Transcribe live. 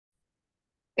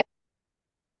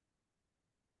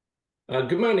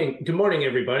Good morning,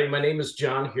 everybody. My name is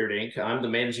John Hierdink. I'm the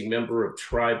managing member of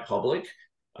Tribe Public.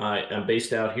 I'm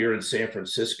based out here in San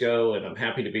Francisco, and I'm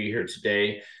happy to be here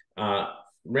today.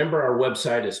 Remember, our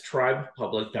website is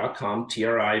tribepublic.com,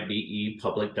 Tribe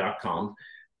public.com.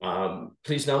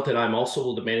 Please note that I'm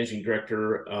also the managing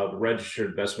director of a registered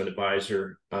investment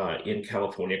advisor in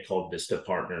California called Vista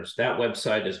Partners. That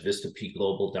website is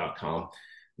vistapglobal.com.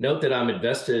 Note that I'm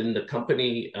invested in the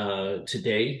company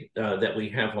today that we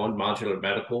have on Modular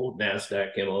Medical,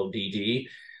 NASDAQ, MODD,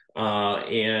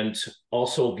 and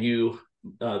also view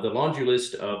the laundry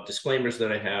list of disclaimers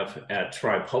that I have at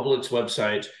Tribe Public's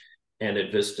website and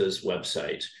at Vista's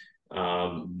website.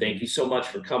 Thank you so much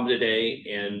for coming today.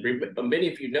 And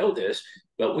many of you know this,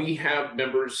 but we have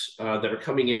members that are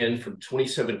coming in from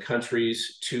 27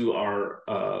 countries to our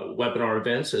webinar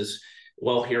events. As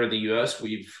well, here in the U.S.,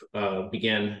 we've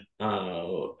began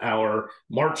our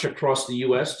march across the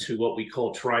U.S. to what we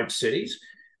call Tribe Cities,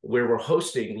 where we're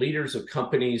hosting leaders of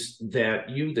companies that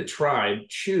you, the tribe,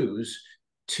 choose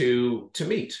to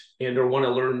meet and or want to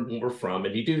learn more from.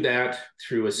 And you do that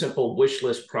through a simple wish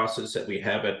list process that we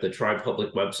have at the Tribe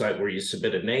Public website, where you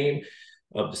submit a name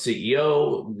of the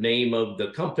CEO, name of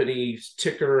the company's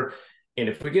ticker, and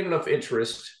if we get enough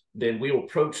interest, then we will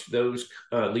approach those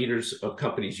leaders of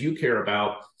companies you care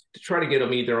about to try to get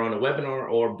them either on a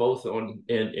webinar or both on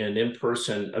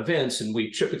in-person events. And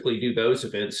we typically do those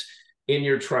events in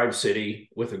your tribe city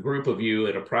with a group of you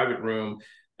at a private room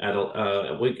at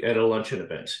a luncheon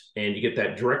event. And you get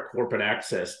that direct corporate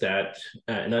access, that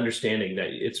and understanding that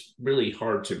it's really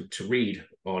hard to read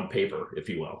on paper, if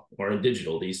you will, or in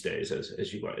digital these days,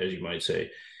 as you might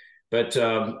say. But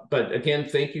again,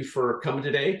 thank you for coming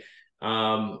today.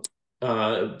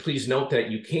 Please note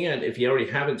that you can, if you already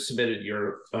haven't submitted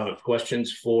your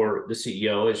questions for the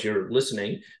CEO as you're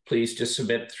listening, please just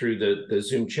submit through the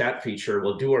Zoom chat feature.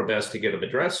 We'll do our best to get them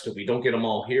addressed. If we don't get them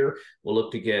all here, we'll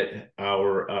look to get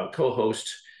our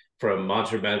co-host from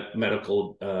Modular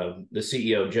Medical, the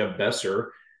CEO, Jeb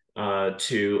Besser,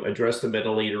 to address them at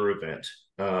a later event.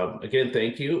 Again,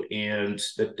 thank you. And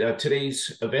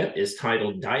today's event is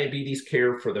titled Diabetes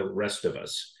Care for the Rest of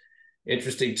Us.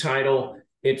 Interesting title,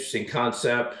 interesting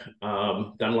concept.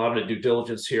 Done a lot of due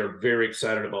diligence here. Very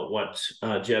excited about what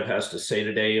Jeb has to say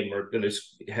today. And we're going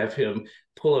to have him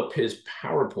pull up his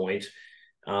PowerPoint.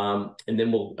 And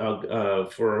then we'll,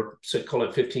 call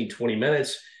it 15, 20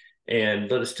 minutes,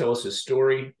 and let us tell us his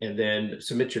story, and then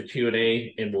submit your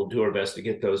Q&A, and we'll do our best to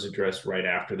get those addressed right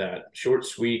after that. Short,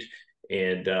 sweet,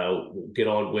 and we'll get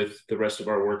on with the rest of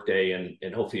our workday,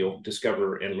 and hopefully you'll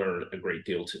discover and learn a great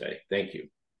deal today. Thank you.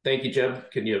 Thank you,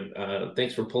 Jeb. Can you,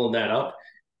 thanks for pulling that up,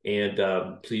 and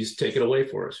please take it away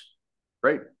for us.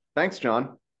 Great. Thanks,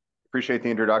 John. Appreciate the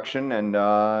introduction,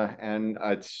 and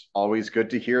it's always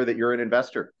good to hear that you're an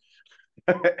investor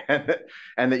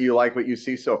and that you like what you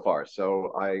see so far.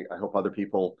 So I hope other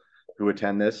people who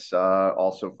attend this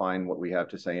also find what we have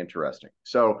to say interesting.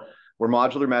 So we're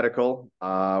Modular Medical.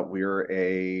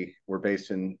 We're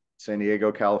based in San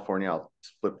Diego, California. I'll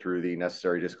flip through the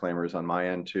necessary disclaimers on my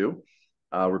end too.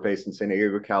 We're based in San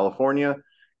Diego, California,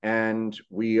 and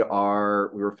we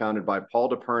were founded by Paul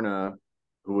DePerna,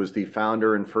 who was the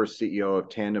founder and first CEO of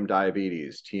Tandem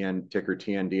Diabetes, ticker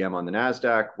TNDM on the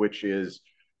NASDAQ, which is,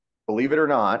 believe it or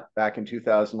not, back in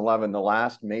 2011, the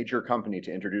last major company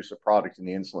to introduce a product in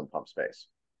the insulin pump space.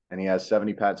 And he has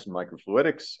 70 patents in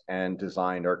microfluidics and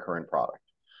designed our current product.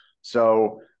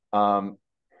 So, I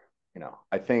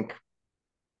think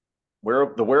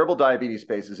the wearable diabetes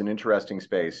space is an interesting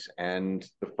space. And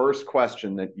the first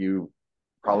question that you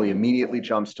probably immediately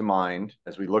jumps to mind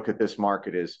as we look at this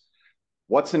market is,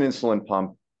 what's an insulin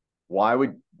pump?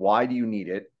 Why do you need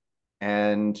it?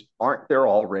 And aren't there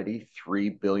already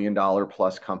 $3 billion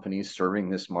plus companies serving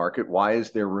this market? Why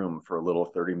is there room for a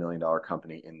little $30 million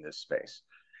company in this space?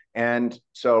 And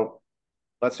so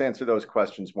let's answer those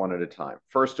questions one at a time.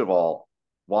 First of all,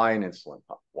 why an insulin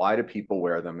pump? Why do people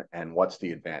wear them, and what's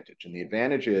the advantage? And the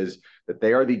advantage is that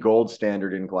they are the gold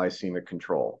standard in glycemic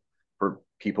control for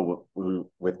people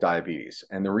with diabetes.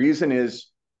 And the reason is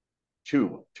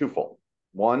twofold.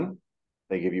 One,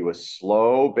 they give you a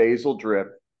slow basal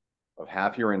drip of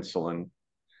half your insulin,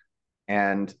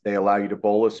 and they allow you to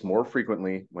bolus more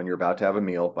frequently when you're about to have a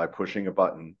meal by pushing a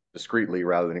button discreetly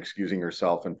rather than excusing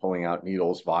yourself and pulling out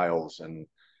needles, vials, and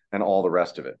all the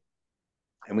rest of it.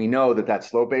 And we know that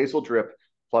slow basal drip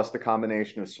plus the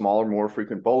combination of smaller, more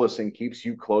frequent bolusing keeps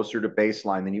you closer to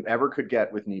baseline than you ever could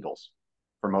get with needles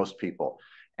for most people.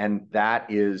 And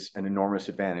that is an enormous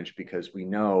advantage, because we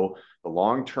know the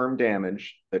long-term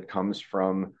damage that comes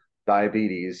from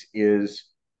diabetes is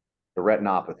the the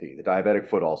retinopathy, the diabetic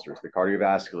foot ulcers, the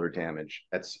cardiovascular damage,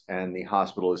 and the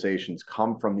hospitalizations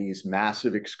come from these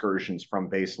massive excursions from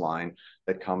baseline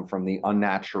that come from the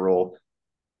unnatural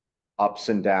ups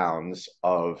and downs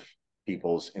of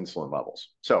people's insulin levels.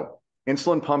 So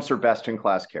insulin pumps are best in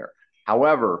class care.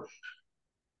 However,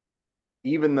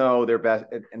 even though they're best,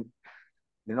 and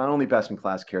they're not only best in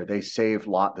class care, they save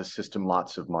the system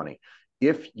lots of money.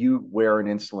 If you wear an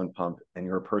insulin pump and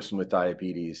you're a person with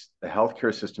diabetes, the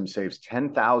healthcare system saves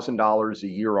 $10,000 a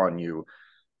year on you,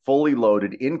 fully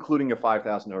loaded, including a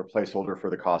 $5,000 placeholder for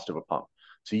the cost of a pump.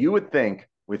 So you would think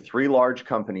with three large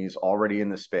companies already in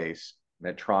the space,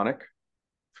 Medtronic,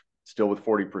 still with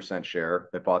 40% share,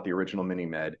 that bought the original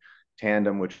MiniMed,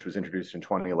 Tandem, which was introduced in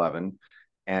 2011,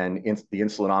 and the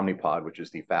insulin Omnipod, which is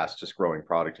the fastest growing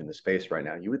product in the space right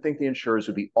now, you would think the insurers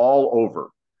would be all over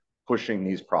pushing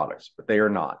these products, but they are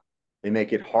not. They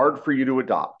make it hard for you to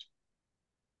adopt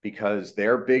because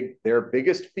their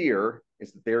biggest fear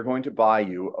is that they're going to buy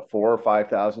you a $4,000 or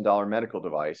 $5,000 medical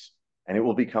device and it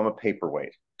will become a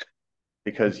paperweight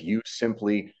because you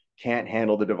simply can't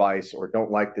handle the device or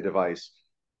don't like the device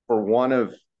for one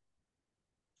of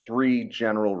three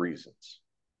general reasons.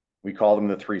 We call them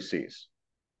the 3Cs.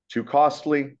 Too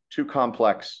costly, too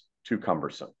complex, too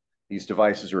cumbersome. These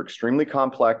devices are extremely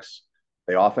complex.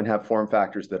 They often have form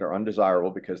factors that are undesirable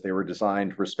because they were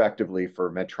designed respectively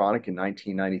for Medtronic in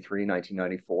 1993,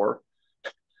 1994,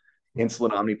 Insulin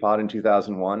Omnipod in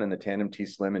 2001, and the Tandem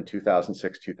T-Slim in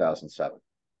 2006, 2007.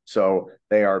 So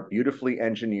they are beautifully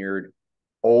engineered,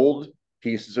 old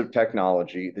pieces of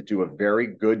technology that do a very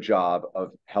good job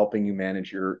of helping you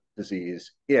manage your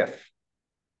disease if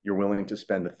you're willing to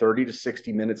spend the 30 to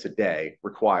 60 minutes a day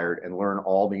required and learn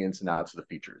all the ins and outs of the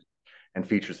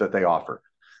features that they offer.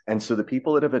 And so the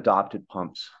people that have adopted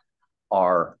pumps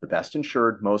are the best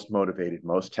insured, most motivated,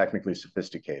 most technically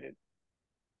sophisticated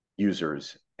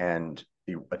users. And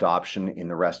the adoption in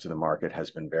the rest of the market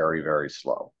has been very, very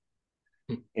slow.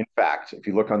 In fact, if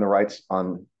you look on the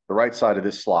right side of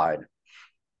this slide,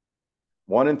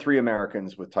 1 in 3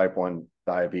 Americans with type 1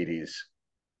 diabetes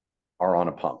are on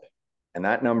a pump. And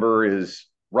that number is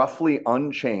roughly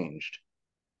unchanged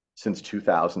since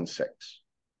 2006.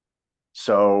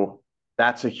 So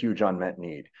that's a huge unmet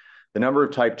need. The number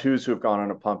of type 2s who have gone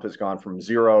on a pump has gone from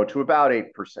 0 to about 8%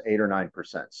 or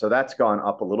 9%. So that's gone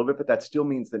up a little bit, but that still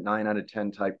means that 9 out of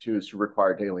 10 type 2s who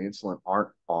require daily insulin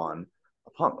aren't on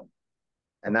a pump.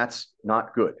 And that's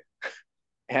not good.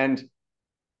 And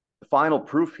the final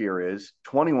proof here is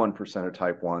 21% of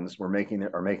type 1s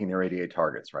are making their ADA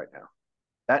targets right now.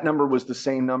 That number was the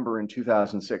same number in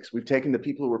 2006. We've taken the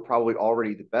people who were probably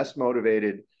already the best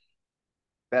motivated,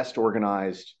 best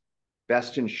organized,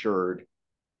 best insured,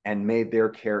 and made their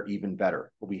care even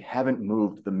better. But we haven't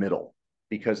moved the middle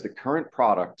because the current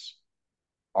products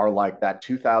are like that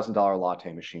 $2,000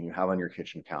 latte machine you have on your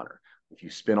kitchen counter. If you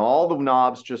spin all the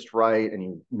knobs just right and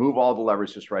you move all the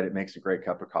levers just right, it makes a great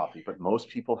cup of coffee. But most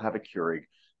people have a Keurig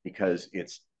because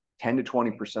it's 10 to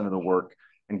 20% of the work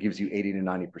and gives you 80 to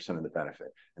 90% of the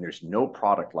benefit. And there's no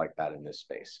product like that in this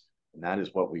space. And that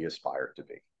is what we aspire to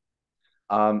be.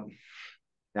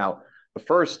 Now, the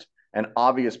first and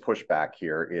obvious pushback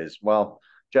here is, well,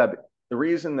 Jeb, the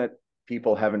reason that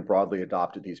people haven't broadly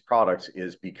adopted these products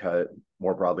is because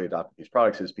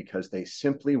they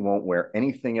simply won't wear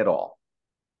anything at all.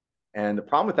 And the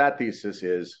problem with that thesis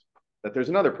is that there's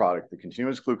another product, the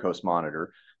continuous glucose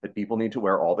monitor, that people need to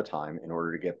wear all the time in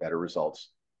order to get better results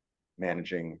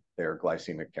managing their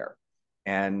glycemic care.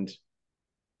 And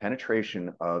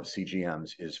penetration of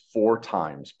CGMs is 4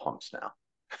 times pumps now.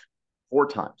 4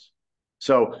 times.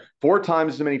 So 4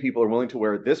 times as many people are willing to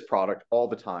wear this product all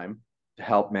the time to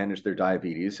help manage their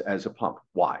diabetes as a pump.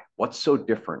 Why? What's so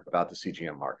different about the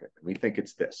CGM market? We think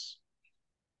it's this.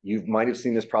 You might have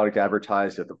seen this product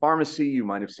advertised at the pharmacy. You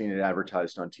might have seen it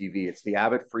advertised on TV. It's the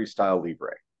Abbott Freestyle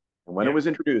Libre. And when it was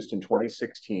introduced in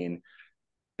 2016,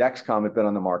 Dexcom had been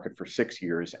on the market for 6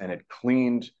 years and had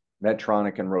cleaned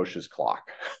Medtronic and Roche's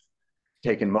clock,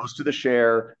 taken most of the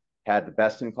share, had the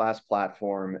best-in-class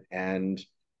platform. And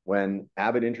when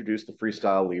Abbott introduced the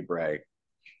Freestyle Libre,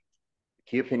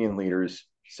 key opinion leaders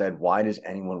said, why does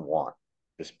anyone want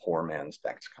this poor man's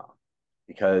Dexcom?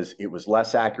 Because it was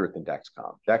less accurate than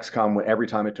Dexcom. Dexcom, every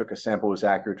time it took a sample, was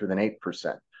accurate within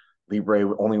 8%.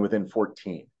 Libre only within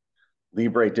 14.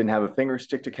 Libre didn't have a finger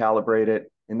stick to calibrate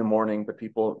it in the morning,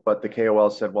 but the KOL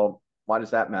said, well, why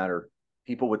does that matter?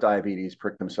 People with diabetes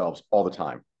prick themselves all the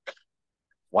time.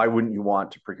 Why wouldn't you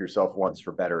want to prick yourself once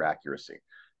for better accuracy?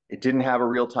 It didn't have a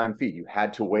real-time feed. You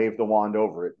had to wave the wand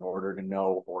over it in order to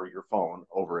know, or your phone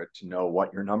over it to know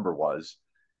what your number was.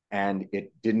 and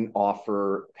it didn't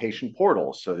offer patient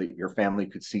portals so that your family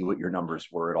could see what your numbers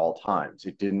were at all times.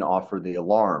 It didn't offer the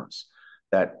alarms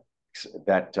that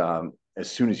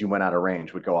as soon as you went out of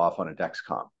range would go off on a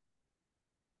Dexcom.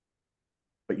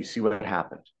 But you see what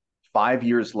happened. 5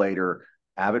 years later,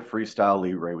 Abbott Freestyle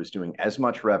Libre was doing as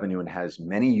much revenue and has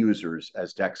many users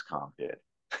as Dexcom did.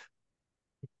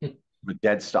 A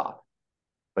dead stop.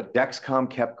 But Dexcom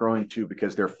kept growing too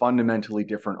because they're fundamentally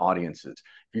different audiences.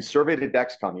 If you surveyed a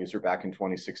Dexcom user back in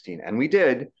 2016, and we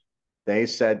did, they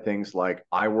said things like,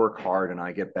 I work hard and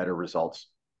I get better results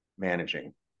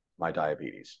managing my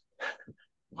diabetes.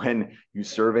 When you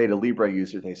surveyed a Libre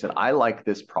user, they said, I like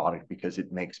this product because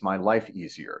it makes my life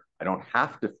easier. I don't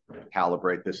have to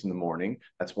calibrate this in the morning.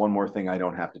 That's one more thing I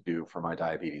don't have to do for my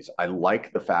diabetes. I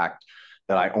like the fact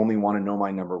that I only want to know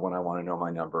my number when I want to know my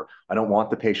number. I don't want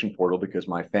the patient portal because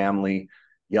my family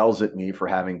yells at me for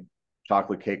having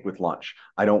chocolate cake with lunch.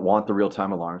 I don't want the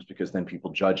real-time alarms because then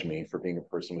people judge me for being a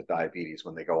person with diabetes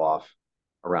when they go off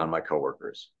around my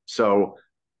coworkers. So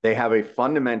they have a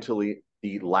fundamentally,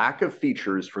 the lack of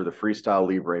features for the Freestyle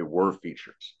Libre were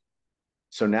features.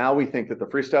 So now we think that the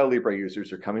Freestyle Libre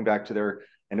users are coming back to their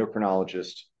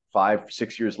endocrinologist 5,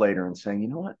 6 years later and saying, you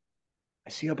know what? I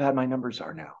see how bad my numbers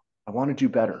are now. I want to do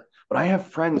better. But I have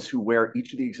friends who wear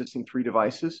each of the existing 3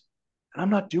 devices, and I'm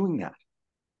not doing that.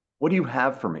 What do you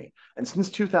have for me? And since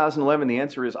 2011, the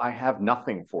answer is I have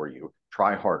nothing for you.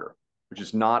 Try harder, which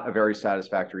is not a very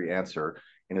satisfactory answer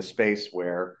in a space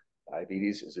where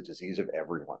diabetes is a disease of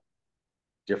everyone.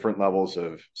 Different levels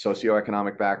of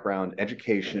socioeconomic background,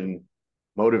 education,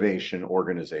 motivation,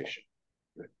 organization.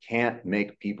 You can't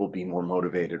make people be more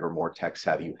motivated or more tech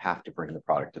savvy. You have to bring the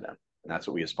product to them. And that's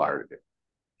what we aspire to do.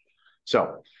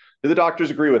 So, do the doctors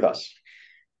agree with us?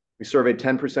 We surveyed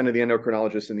 10% of the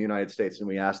endocrinologists in the United States, and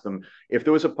we asked them if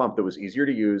there was a pump that was easier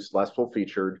to use, less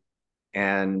full-featured,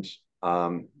 and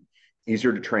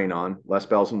easier to train on, less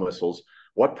bells and whistles,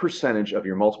 what percentage of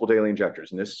your multiple daily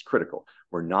injectors, and this is critical,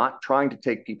 we're not trying to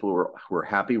take people who are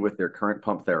happy with their current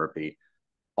pump therapy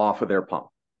off of their pump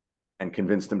and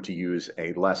convince them to use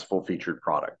a less full-featured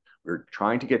product. We're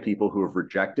trying to get people who have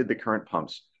rejected the current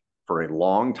pumps for a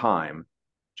long time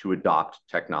to adopt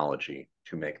technology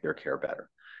to make their care better.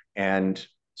 And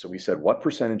so we said, what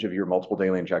percentage of your multiple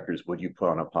daily injectors would you put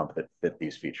on a pump that fit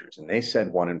these features? And they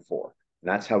said 1 in 4. And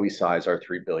that's how we size our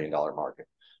 $3 billion market.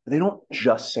 But they don't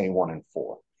just say 1 in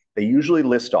 4. They usually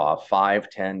list off 5,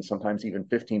 10, sometimes even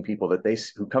 15 people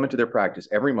who come into their practice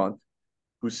every month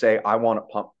who say, I want a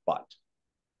pump but.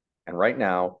 And right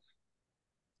now,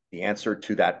 the answer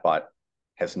to that but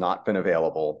has not been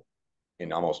available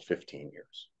in almost 15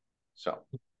 years. So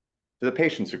do the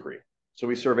patients agree? So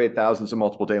we surveyed thousands of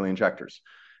multiple daily injectors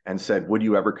and said, would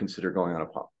you ever consider going on a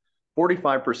pump?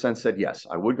 45% said, yes,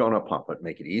 I would go on a pump, but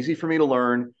make it easy for me to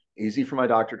learn, easy for my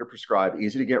doctor to prescribe,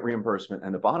 easy to get reimbursement.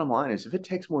 And the bottom line is if it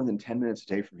takes more than 10 minutes a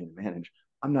day for me to manage,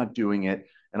 I'm not doing it.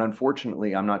 And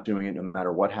unfortunately, I'm not doing it no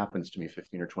matter what happens to me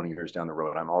 15 or 20 years down the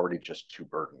road. I'm already just too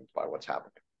burdened by what's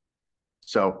happening.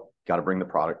 So got to bring the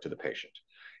product to the patient.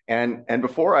 And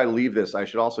before I leave this, I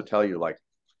should also tell you, like,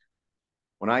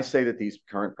 when I say that these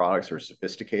current products are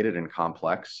sophisticated and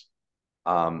complex,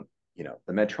 you know,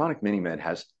 the Medtronic MiniMed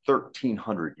has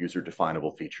 1,300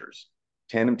 user-definable features.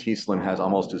 Tandem T-Slim has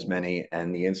almost as many,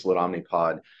 and the Insulin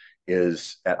Omnipod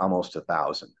is at almost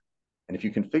 1,000. And if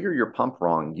you configure your pump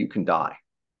wrong, you can die.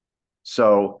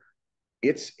 So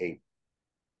it's a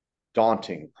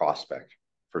daunting prospect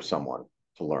for someone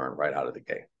to learn right out of the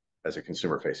gate as a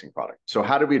consumer-facing product. So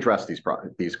how do we address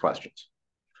these questions?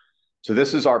 So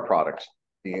this is our product,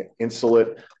 the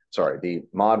MODD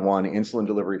 1 insulin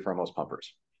delivery firmose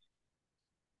pumpers.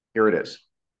 Here it is.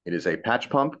 It is a patch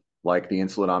pump like the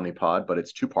Insulin Omnipod, but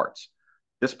it's 2 parts.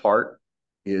 This part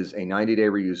is a 90-day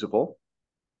reusable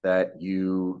that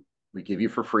we give you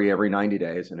for free every 90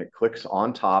 days, and it clicks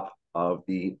on top of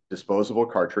the disposable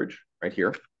cartridge right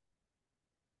here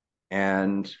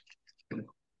and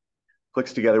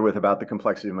clicks together with about the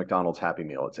complexity of McDonald's Happy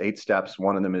Meal. It's 8 steps.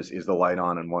 One of them is the light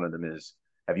on, and one of them is,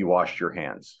 have you washed your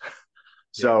hands?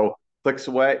 So clicks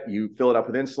away, you fill it up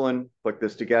with insulin, click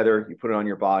this together, you put it on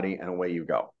your body, and away you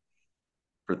go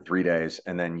for 3 days.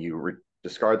 And then you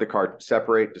discard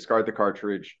the discard the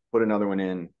cartridge, put another one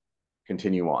in,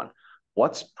 continue on.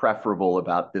 What's preferable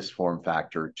about this form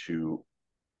factor to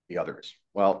the others?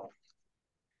 Well,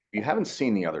 if you haven't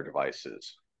seen the other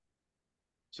devices,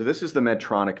 so this is the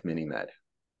Medtronic MiniMed.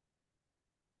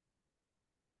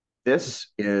 This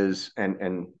is,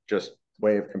 and just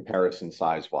way of comparison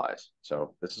size-wise.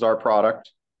 So this is our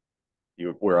product you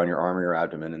would wear on your arm or your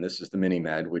abdomen, and this is the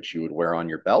MiniMed, which you would wear on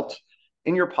your belt,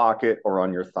 in your pocket, or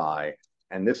on your thigh,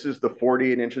 And this is the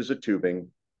 48 inches of tubing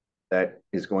that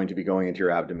is going to be going into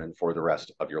your abdomen for the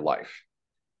rest of your life.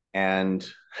 And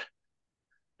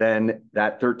then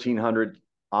that 1,300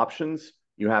 options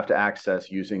you have to access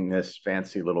using this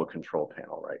fancy little control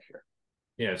panel right here.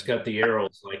 Yeah, it's got the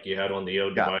arrows like you had on the O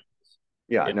device.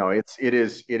 Yeah, no, it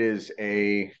is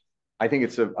a, I think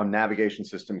it's a navigation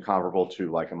system comparable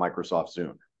to like a Microsoft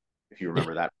Zoom, if you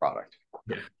remember that product.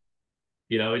 Yeah.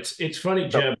 You know, it's funny,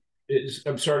 So, Jeb.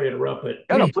 I'm sorry to interrupt, but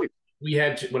yeah, no, please. we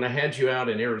had when I had you out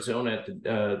in Arizona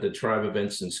at the tribe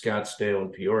events in Scottsdale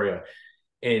and Peoria,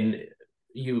 and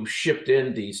you shipped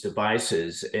in these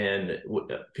devices, and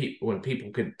when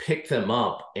people could pick them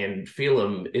up and feel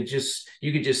them, it just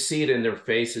you could just see it in their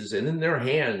faces and in their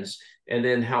hands, and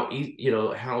then how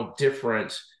how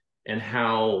different and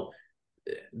how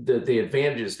the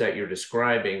advantages that you're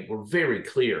describing were very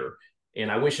clear. And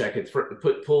I wish I could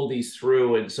pull these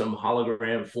through in some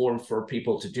hologram form for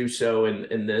people to do so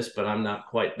in this, but I'm not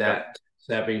quite that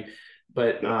savvy.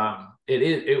 But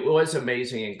it was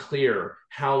amazing and clear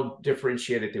how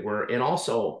differentiated they were, and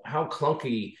also how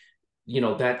clunky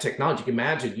that technology.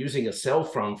 Imagine using a cell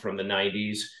phone from the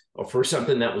 90s or for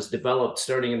something that was developed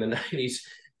starting in the 90s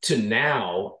to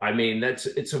now. I mean,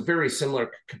 it's a very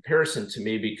similar comparison to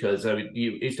me, because I mean,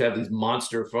 you used to have these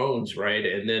monster phones, right?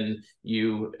 And then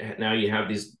now you have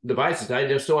these devices. I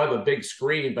just still have a big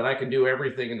screen, but I can do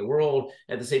everything in the world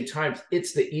at the same time.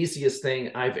 It's the easiest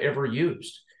thing I've ever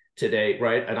used today,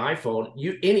 right? An iPhone,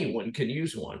 anyone can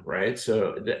use one, right?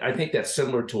 So I think that's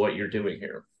similar to what you're doing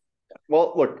here.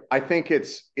 Well, look, I think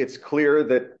it's clear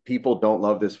that people don't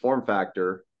love this form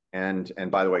factor. And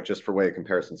by the way, just for way of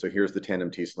comparison, so here's the tandem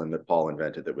T-Slim that Paul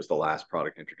invented that was the last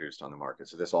product introduced on the market.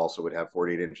 So this also would have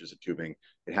 48 inches of tubing.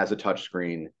 It has a touch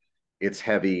screen. It's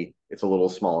heavy. It's a little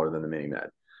smaller than the Mini Med.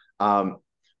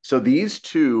 So these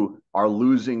two are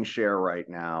losing share right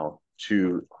now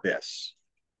to this,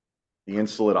 the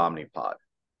Insulet Omnipod.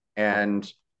 And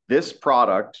this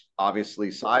product,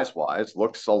 obviously size-wise,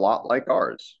 looks a lot like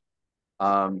ours.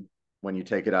 When you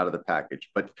take it out of the package.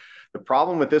 But the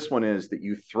problem with this one is that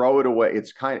you throw it away.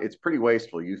 It's pretty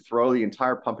wasteful. You throw the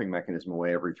entire pumping mechanism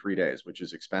away every 3 days, which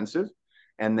is expensive.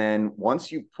 And then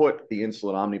once you put the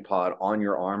Insulet Omnipod on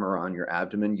your arm or on your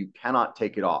abdomen, you cannot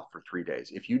take it off for 3 days.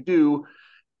 If you do,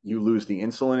 you lose the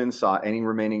insulin inside, any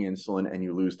remaining insulin, and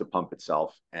you lose the pump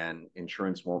itself. And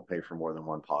insurance won't pay for more than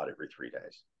one pod every 3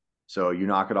 days. So you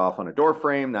knock it off on a door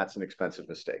frame, that's an expensive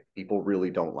mistake. People really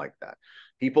don't like that.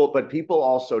 But people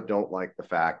also don't like the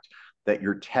fact that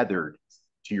you're tethered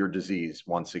to your disease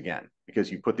once again,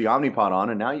 because you put the Omnipod on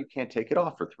and now you can't take it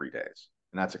off for 3 days.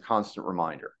 And that's a constant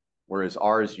reminder. Whereas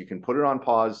ours, you can put it on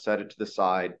pause, set it to the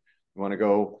side. You want to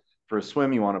go for a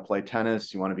swim, you want to play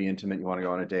tennis, you want to be intimate, you want to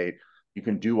go on a date. You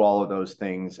can do all of those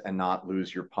things and not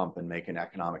lose your pump and make an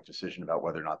economic decision about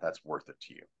whether or not that's worth it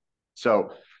to you.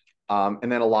 So,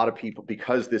 and then a lot of people,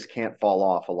 because this can't fall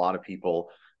off, a lot of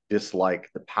people dislike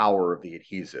the power of the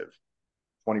adhesive.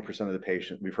 20% of the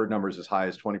patients, we've heard numbers as high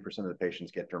as 20% of the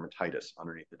patients get dermatitis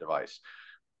underneath the device.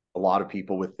 A lot of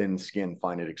people with thin skin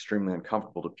find it extremely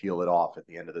uncomfortable to peel it off at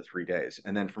the end of the 3 days.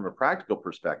 And then from a practical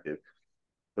perspective,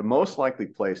 the most likely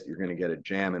place that you're going to get a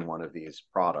jam in one of these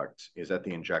products is at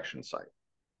the injection site,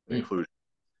 inclusion.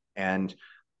 And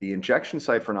the injection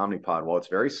site for an Omnipod, well, it's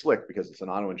very slick because it's an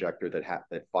auto-injector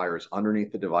that fires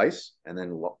underneath the device and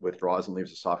then withdraws and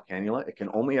leaves a soft cannula. It can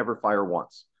only ever fire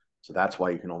once. So that's why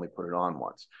you can only put it on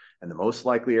once. And the most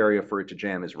likely area for it to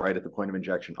jam is right at the point of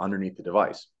injection underneath the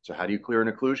device. So how do you clear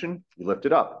an occlusion? You lift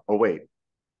it up. Oh, wait.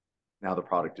 Now the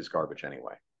product is garbage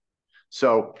anyway.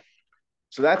 So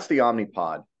that's the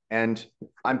Omnipod. And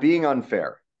I'm being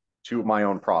unfair to my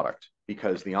own product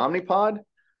because the Omnipod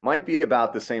might be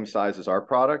about the same size as our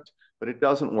product, but it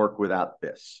doesn't work without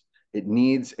this. It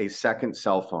needs a second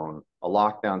cell phone, a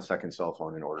lockdown second cell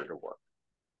phone in order to work.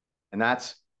 And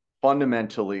that's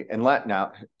fundamentally,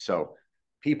 so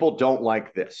people don't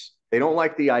like this. They don't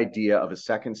like the idea of a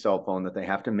second cell phone that they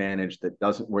have to manage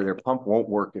where their pump won't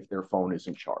work if their phone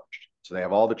isn't charged. So they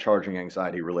have all the charging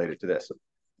anxiety related to this.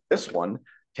 This one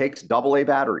takes AA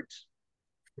batteries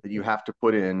that you have to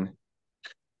put in.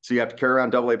 So you have to carry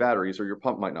around AA batteries or your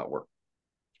pump might not work.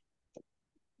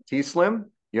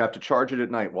 T-Slim, you have to charge it at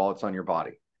night while it's on your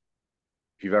body.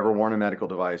 If you've ever worn a medical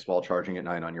device while charging at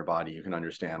night on your body, you can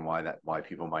understand why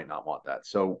people might not want that.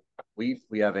 So we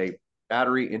have a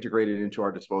battery integrated into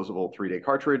our disposable 3-day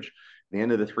cartridge. At the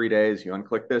end of the 3 days, you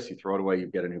unclick this, you throw it away, you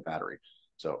get a new battery.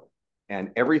 So, and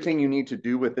everything you need to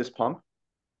do with this pump,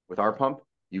 with our pump,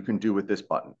 you can do with this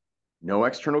button. No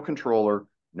external controller,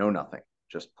 no nothing.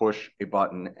 Just push a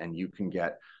button and you can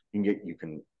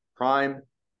prime,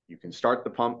 You can start the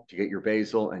pump to get your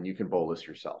basal and you can bolus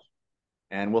yourself.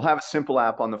 And we'll have a simple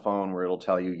app on the phone where it'll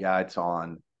tell you, yeah, it's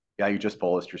on. Yeah, you just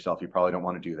bolused yourself. You probably don't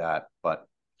want to do that. But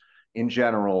in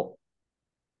general,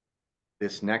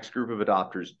 this next group of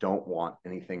adopters don't want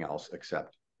anything else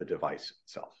except the device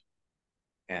itself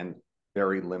and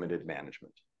very limited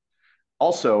management.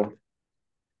 Also,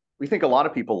 we think a lot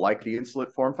of people like the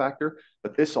insulin form factor,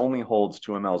 but this only holds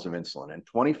 2 mLs of insulin, and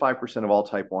 25% of all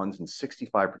type 1s and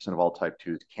 65% of all type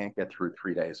 2s can't get through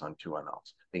 3 days on 2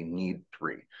 mLs. They need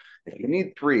 3. If you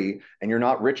need 3 and you're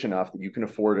not rich enough that you can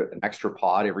afford an extra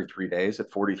pod every 3 days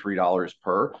at $43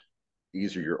 per,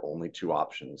 these are your only 2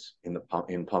 options in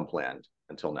pump land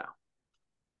until now.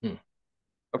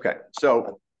 Okay,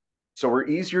 so we're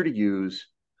easier to use,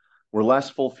 we're less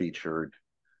full featured,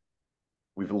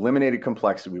 we've eliminated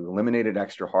complexity, we've eliminated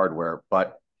extra hardware,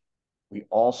 but we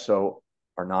also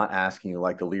are not asking you,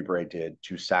 like the Libre did,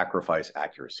 to sacrifice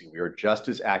accuracy. We are just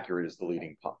as accurate as the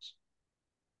leading pumps.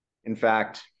 In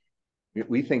fact,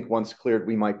 we think once cleared,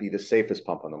 we might be the safest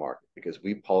pump on the market because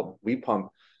we pump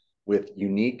with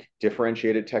unique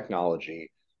differentiated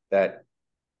technology that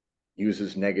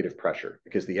uses negative pressure,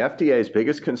 because the FDA's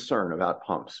biggest concern about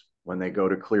pumps when they go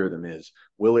to clear them is,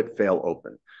 will it fail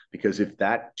open? Because if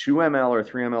that 2 ml or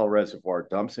 3 ml reservoir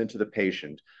dumps into the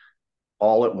patient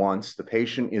all at once, the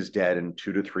patient is dead in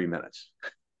 2 to 3 minutes.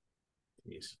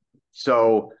 Jeez.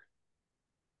 So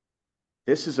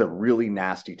this is a really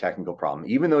nasty technical problem.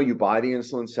 Even though you buy the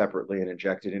insulin separately and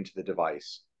inject it into the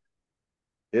device,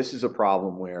 this is a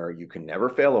problem where you can never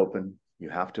fail open. You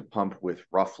have to pump with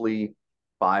roughly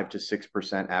 5 to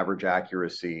 6% average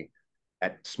accuracy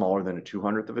at smaller than a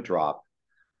 200th of a drop.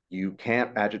 You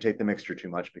can't agitate the mixture too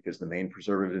much because the main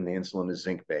preservative in the insulin is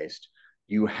zinc-based.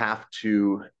 You have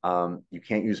to, you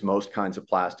can't use most kinds of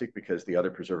plastic because the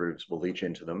other preservatives will leach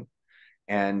into them.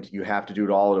 And you have to do it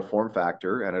all at a form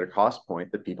factor and at a cost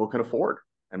point that people can afford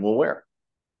and will wear.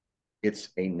 It's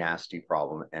a nasty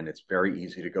problem, and it's very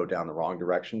easy to go down the wrong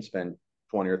direction, spend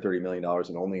 $20 or $30 million,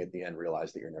 and only at the end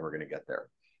realize that you're never going to get there.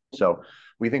 So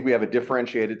we think we have a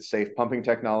differentiated, safe pumping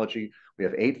technology. We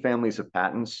have 8 families of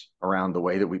patents around the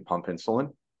way that we pump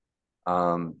insulin,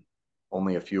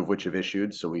 only a few of which have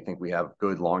issued. So we think we have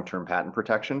good long-term patent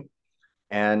protection.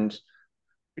 And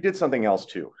we did something else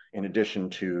too, in addition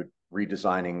to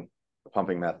redesigning the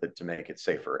pumping method to make it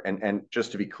safer. And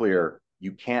just to be clear,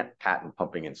 you can't patent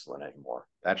pumping insulin anymore.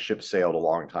 That ship sailed a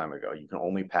long time ago. You can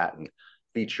only patent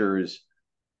features,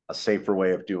 a safer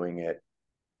way of doing it,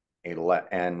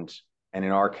 and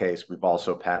in our case, we've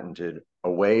also patented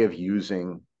a way of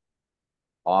using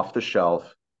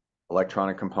off-the-shelf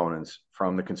electronic components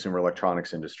from the consumer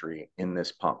electronics industry in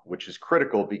this pump, which is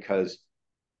critical because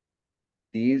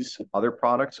these other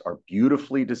products are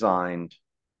beautifully designed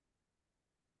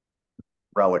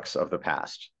relics of the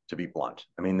past, to be blunt.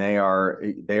 I mean, they are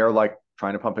like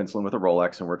trying to pump insulin with a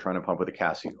Rolex, and we're trying to pump with a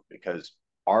Casio, because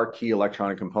our key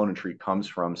electronic componentry comes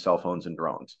from cell phones and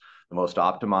drones, the most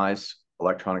optimized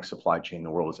electronic supply chain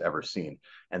the world has ever seen.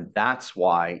 And that's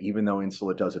why, even though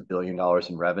Insulet does $1 billion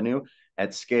in revenue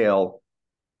at scale,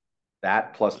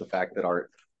 that plus the fact that our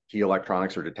key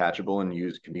electronics are detachable and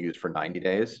can be used for 90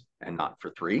 days and not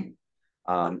for 3,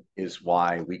 is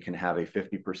why we can have a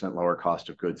 50% lower cost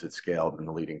of goods at scale than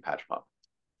the leading patch pump.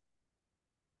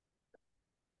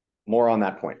 More on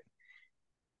that point.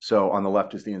 So on the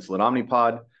left is the Insulin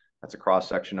Omnipod. That's a cross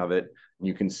section of it. And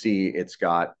you can see it's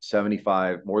got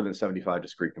more than 75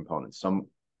 discrete components.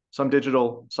 Some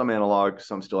digital, some analog,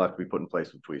 some still have to be put in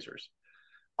place with tweezers.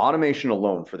 Automation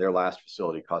alone for their last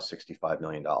facility cost $65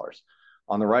 million.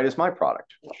 On the right is my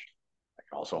product, which I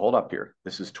can also hold up here.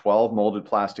 This is 12 molded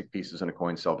plastic pieces in a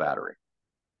coin cell battery.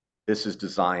 This is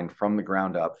designed from the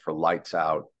ground up for lights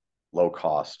out, low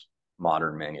cost,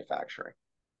 modern manufacturing.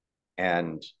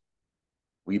 And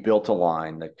we built a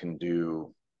line that can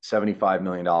do $75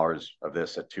 million of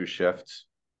this at 2 shifts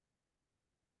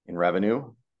in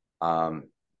revenue for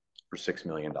 $6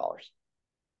 million.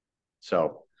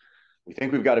 So we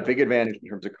think we've got a big advantage in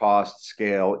terms of cost,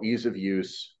 scale, ease of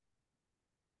use,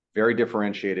 very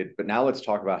differentiated. But now let's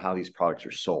talk about how these products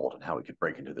are sold and how we could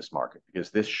break into this market,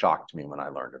 because this shocked me when I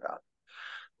learned about it.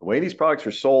 The way these products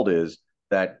are sold is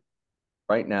that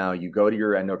right now you go to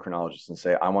your endocrinologist and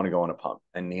say, I want to go on a pump.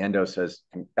 And the endo says,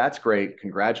 that's great.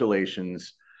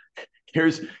 Congratulations.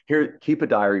 Here, keep a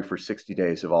diary for 60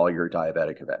 days of all your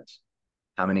diabetic events.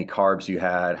 How many carbs you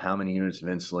had, how many units of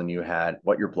insulin you had,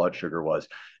 what your blood sugar was.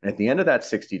 And at the end of that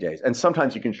 60 days, and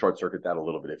sometimes you can short circuit that a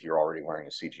little bit if you're already wearing a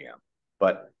CGM,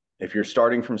 but if you're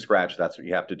starting from scratch, that's what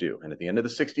you have to do. And at the end of the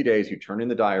 60 days, you turn in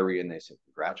the diary and they say,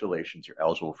 congratulations, you're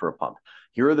eligible for a pump.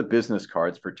 Here are the business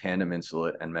cards for Tandem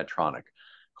Insulet and Medtronic.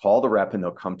 Call the rep and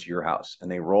they'll come to your house, and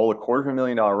they roll a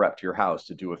 $250,000 rep to your house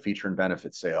to do a feature and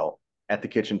benefit sale at the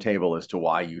kitchen table as to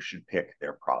why you should pick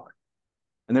their product.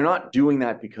 And they're not doing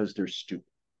that because they're stupid.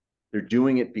 They're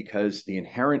doing it because the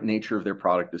inherent nature of their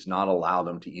product does not allow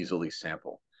them to easily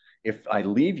sample. If I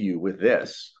leave you with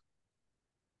this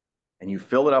and you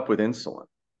fill it up with insulin,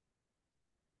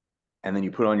 and then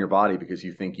you put it on your body because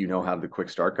you think you know how the quick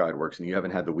start guide works and you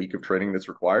haven't had the week of training that's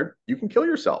required, you can kill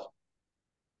yourself.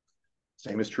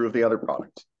 Same is true of the other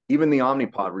products. Even the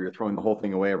Omnipod, where you're throwing the whole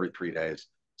thing away every 3 days,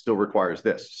 still requires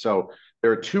this. So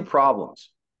there are two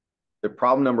problems. The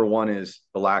problem number one is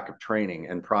the lack of training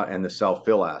and the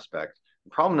self-fill aspect.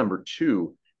 Problem number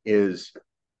two is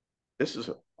this is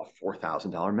a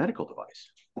 $4,000 medical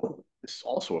device. This is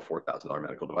also a $4,000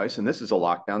 medical device, and this is a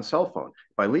lockdown cell phone.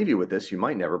 If I leave you with this, you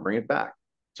might never bring it back.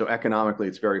 So economically,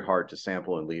 it's very hard to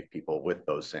sample and leave people with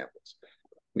those samples.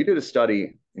 We did a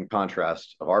study, in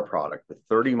contrast, of our product with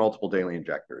 30 multiple daily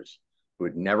injectors who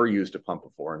had never used a pump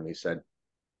before, and we said,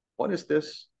 what is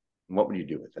this, and what would you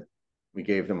do with it? We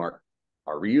gave them our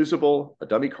reusable, a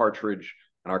dummy cartridge,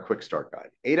 and our quick start guide.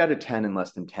 8 out of 10 in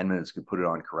less than 10 minutes could put it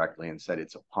on correctly and said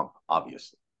it's a pump,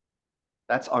 obviously.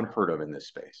 That's unheard of in this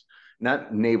space. And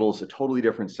that enables a totally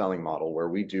different selling model where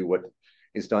we do what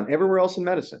is done everywhere else in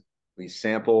medicine. We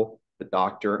sample the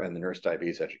doctor and the nurse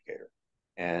diabetes educator.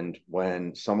 And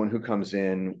when someone who comes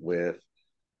in with,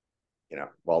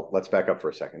 well, let's back up for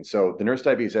a second. So the nurse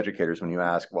diabetes educators, when you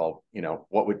ask, well,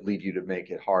 what would lead you to make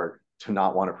it hard to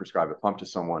not want to prescribe a pump to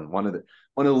someone? One of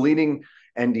the leading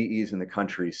NDEs in the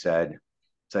country said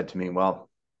to me, well,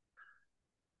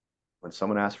 when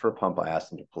someone asks for a pump, I ask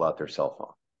them to pull out their cell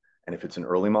phone. And if it's an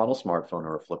early model smartphone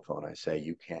or a flip phone, I say,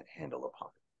 you can't handle a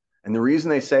pump. And the reason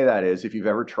they say that is if you've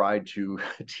ever tried to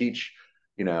teach,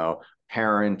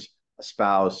 parent, a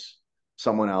spouse,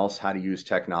 someone else how to use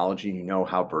technology, and you know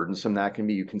how burdensome that can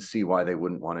be, you can see why they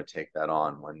wouldn't want to take that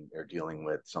on when they're dealing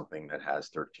with something that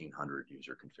has 1,300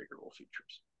 user configurable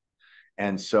features.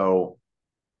 And so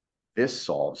this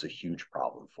solves a huge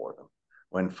problem for them.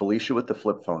 When Felicia with the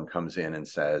flip phone comes in and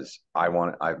says, I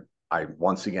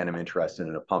once again am interested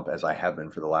in a pump, as I have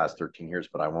been for the last 13 years,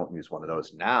 but I won't use one of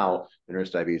those. Now, the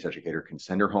nurse diabetes educator can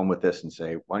send her home with this and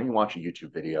say, why don't you watch a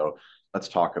YouTube video? Let's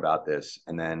talk about this.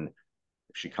 And then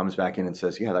if she comes back in and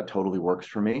says, yeah, that totally works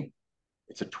for me,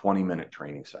 it's a 20-minute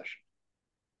training session.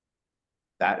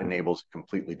 That enables a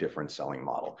completely different selling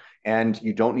model. And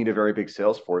you don't need a very big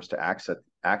sales force to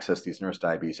access these nurse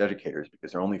diabetes educators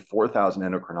because there are only 4,000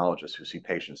 endocrinologists who see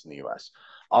patients in the US.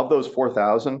 Of those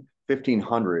 4,000,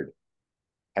 1,500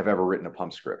 have ever written a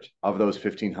pump script. Of those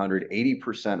 1,500,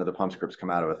 80% of the pump scripts come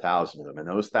out of 1,000 of them. And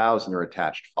those 1,000 are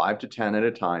attached 5 to 10 at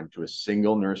a time to a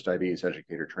single nurse diabetes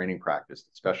educator training practice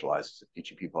that specializes in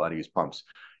teaching people how to use pumps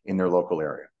in their local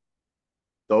area.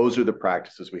 Those are the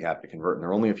practices we have to convert, and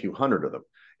there are only a few hundred of them.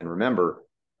 And remember,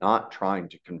 not trying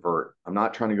to convert. I'm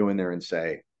not trying to go in there and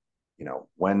say,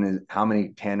 how many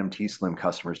Tandem T-Slim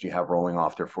customers do you have rolling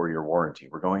off their 4-year warranty?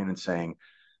 We're going in and saying,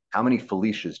 how many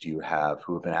Felicias do you have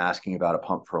who have been asking about a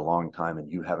pump for a long time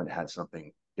and you haven't had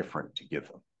something different to give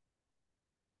them?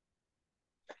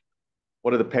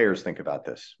 What do the payers think about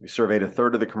this? We surveyed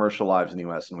 1/3 of the commercial lives in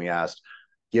the US, and we asked,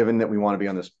 given that we want to be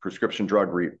on this prescription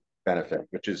drug benefit,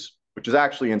 which is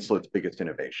actually Insulet's biggest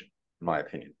innovation, in my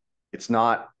opinion. It's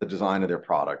not the design of their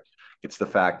product. It's the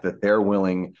fact that they're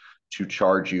willing to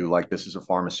charge you like this is a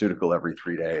pharmaceutical every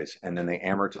 3 days, and then they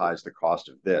amortize the cost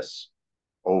of this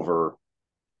over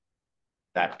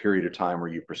that period of time where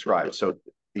you prescribe. So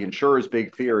the insurer's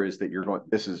big fear is that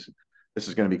this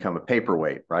is going to become a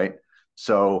paperweight, right?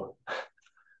 So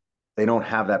they don't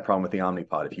have that problem with the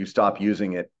Omnipod. If you stop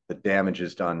using it, the damage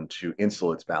is done to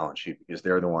Insulet's balance sheet because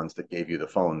they're the ones that gave you the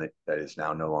phone that is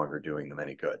now no longer doing them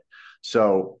any good.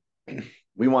 So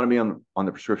we want to be on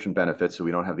the prescription benefits so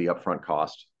we don't have the upfront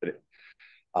cost,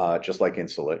 just like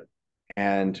Insulet.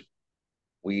 And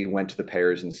we went to the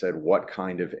payers and said, what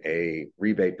kind of a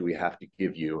rebate do we have to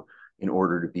give you in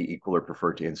order to be equal or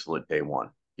preferred to Insulet day one,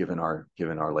 given our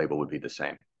label would be the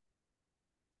same,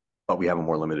 but we have a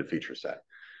more limited feature set.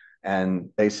 And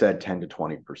they said 10 to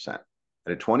 20%.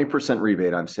 At a 20%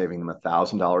 rebate, I'm saving them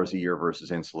 $1,000 a year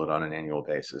versus Insulet on an annual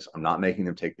basis. I'm not making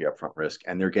them take the upfront risk.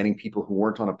 And they're getting people who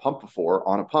weren't on a pump before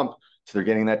on a pump. So they're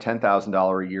getting that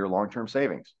 $10,000 a year long-term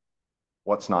savings.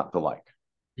 What's not to like?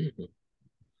 Mm-hmm.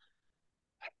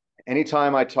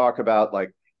 Anytime I talk about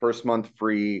like first month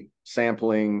free,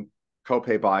 sampling,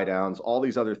 copay buy downs, all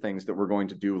these other things that we're going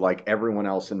to do like everyone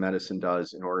else in medicine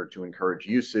does in order to encourage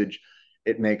usage,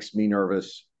 it makes me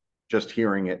nervous just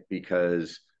hearing it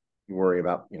because you worry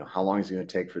about, how long is it going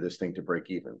to take for this thing to break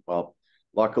even? Well,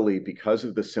 luckily, because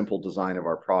of the simple design of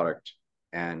our product,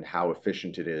 and how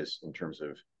efficient it is in terms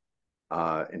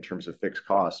of fixed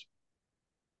cost.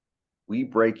 We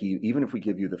break you even if we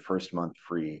give you the first month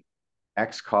free,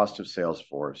 X cost of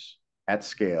Salesforce at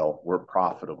scale, we're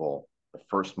profitable the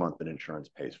first month that insurance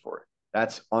pays for it.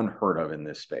 That's unheard of in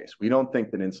this space. We don't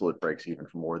think that Insulet breaks even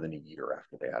for more than a year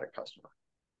after they add a customer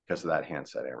because of that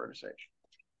handset amortization.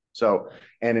 So,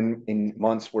 and in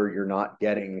months where you're not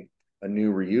getting a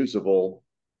new reusable,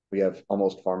 we have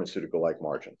almost pharmaceutical-like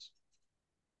margins.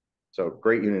 So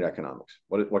great unit economics.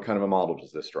 What kind of a model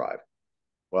does this drive?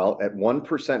 Well, at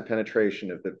 1%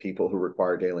 penetration of the people who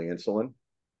require daily insulin,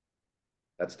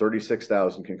 that's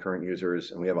 36,000 concurrent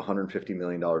users, and we have a $150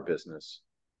 million business,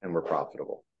 and we're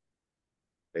profitable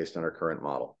based on our current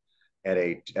model. At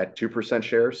 2%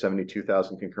 share,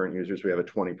 72,000 concurrent users, we have a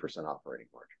 20% operating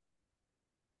margin.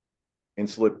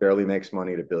 Insulet barely makes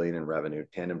money at $1 billion in revenue.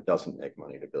 Tandem doesn't make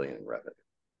money at $1 billion in revenue.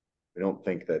 We don't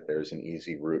think that there's an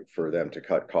easy route for them to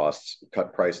cut costs,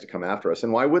 cut price to come after us.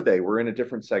 And why would they? We're in a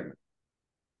different segment,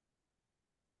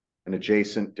 an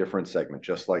adjacent different segment,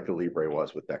 just like the Libre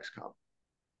was with Dexcom.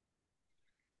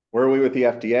 Where are we with the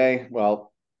FDA?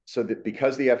 Well, so that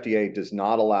because the FDA does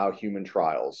not allow human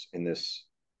trials in this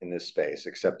space,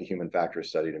 except the human factors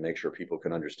study to make sure people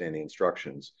can understand the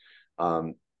instructions,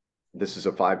 this is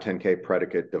a 510(k)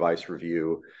 predicate device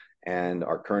review, and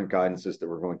our current guidance is that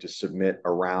we're going to submit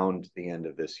around the end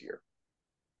of this year.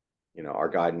 You know, our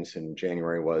guidance in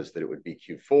January was that it would be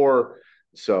Q4,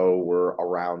 so we're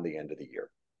around the end of the year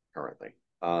currently.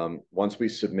 Once we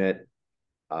submit,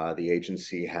 the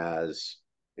agency has,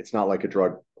 it's not like a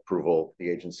drug approval. The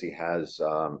agency has,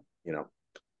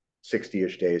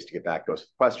 60-ish days to get back to us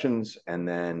with questions, and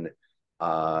then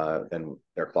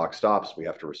their clock stops. We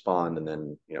have to respond, and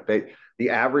then the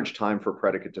average time for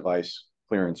predicate device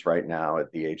clearance right now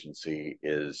at the agency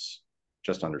is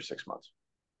just under 6 months.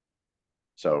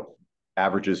 So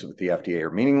averages with the FDA are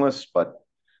meaningless, but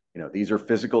these are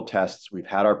physical tests. We've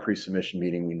had our pre-submission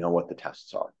meeting. We know what the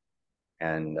tests are,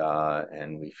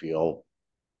 and we feel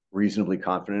reasonably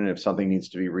confident. If something needs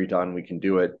to be redone, we can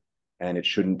do it, and it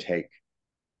shouldn't take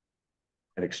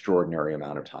an extraordinary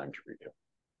amount of time to redo.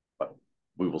 But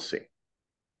we will see.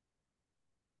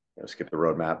 Skip the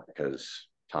roadmap because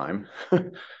time.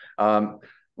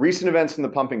 Recent events in the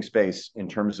pumping space in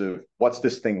terms of what's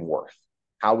this thing worth?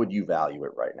 How would you value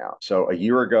it right now? So a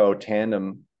year ago,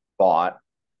 Tandem bought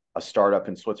a startup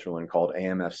in Switzerland called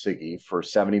AMF Siggy for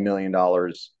 $70 million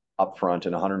upfront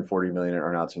and $140 million in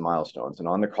earnouts and milestones. And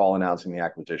on the call announcing the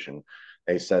acquisition,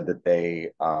 they said that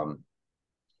they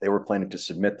were planning to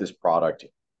submit this product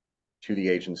to the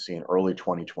agency in early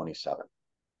 2027.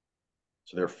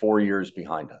 So they're 4 years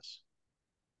behind us.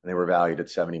 And they were valued at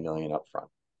 $70 million upfront.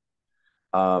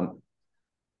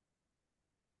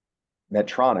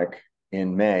 Medtronic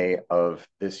in May of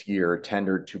this year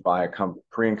tendered to buy a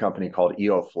Korean company called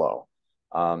EOFlow.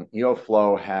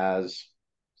 EOFlow has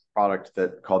a product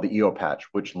called the EO Patch,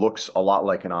 which looks a lot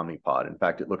like an Omnipod. In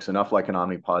fact, it looks enough like an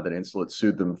Omnipod that Insulet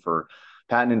sued them for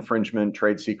patent infringement,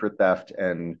 trade secret theft,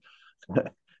 and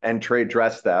trade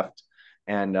dress theft,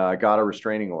 and got a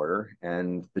restraining order.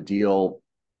 And the deal,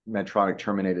 Medtronic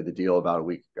terminated the deal about a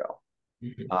week ago.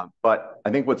 Mm-hmm. But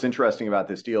I think what's interesting about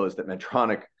this deal is that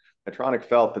Medtronic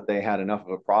felt that they had enough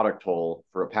of a product hole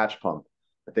for a patch pump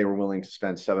that they were willing to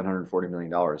spend $740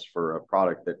 million for a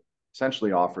product that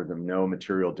essentially offered them no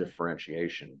material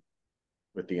differentiation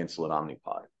with the Insulet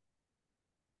Omnipod.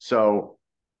 So,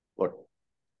 look,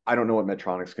 I don't know what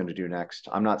Medtronic's going to do next.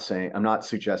 I'm not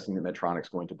suggesting that Medtronic's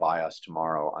going to buy us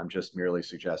tomorrow. I'm just merely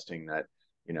suggesting that,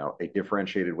 a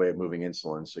differentiated way of moving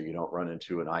insulin so you don't run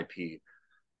into an IP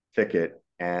thicket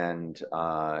and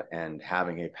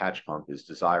having a patch pump is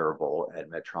desirable.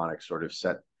 And Medtronic sort of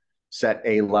set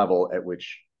a level at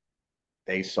which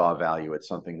they saw value at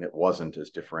something that wasn't as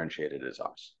differentiated as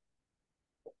us,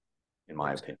 in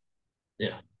my opinion.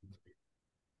 Yeah.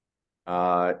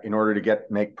 In order to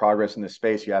make progress in this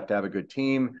space, you have to have a good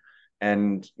team.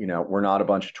 And, we're not a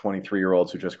bunch of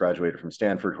 23-year-olds who just graduated from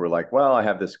Stanford who are like, well, I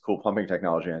have this cool pumping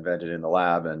technology I invented in the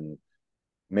lab, and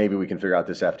maybe we can figure out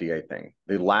this FDA thing.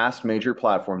 The last major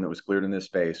platform that was cleared in this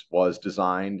space was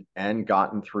designed and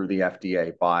gotten through the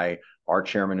FDA by our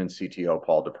chairman and CTO,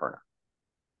 Paul DePerna.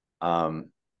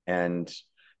 And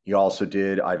he also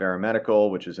did Ivera Medical,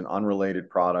 which is an unrelated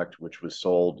product, which was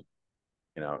sold,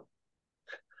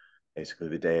 basically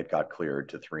the day it got cleared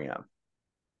to 3M.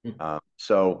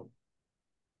 So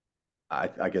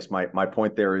I guess my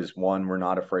point there is, one, we're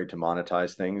not afraid to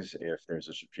monetize things if there's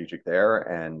a strategic there,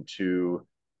 and two,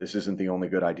 this isn't the only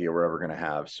good idea we're ever going to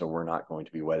have, so we're not going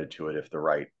to be wedded to it if the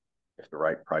right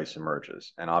price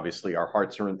emerges. And obviously our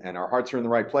hearts are in the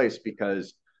right place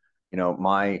because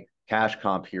my cash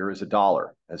comp here is $1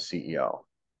 as CEO.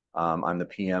 I'm the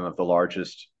PM of the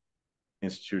largest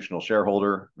institutional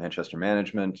shareholder, Manchester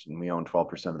Management, and we own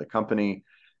 12% of the company.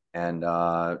 And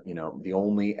the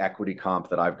only equity comp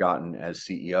that I've gotten as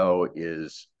CEO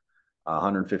is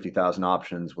 150,000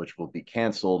 options, which will be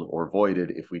canceled or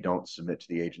voided if we don't submit to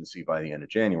the agency by the end of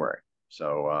January.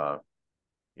 So,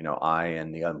 I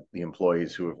and the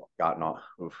employees who've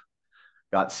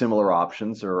got similar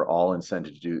options are all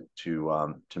incented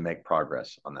to make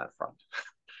progress on that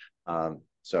front.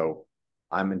 So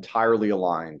I'm entirely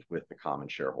aligned with the common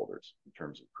shareholders in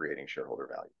terms of creating shareholder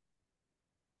value.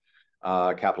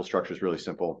 Capital structure is really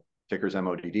simple. Ticker's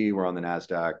MODD. We're on the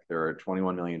NASDAQ. There are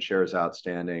 21 million shares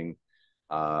outstanding.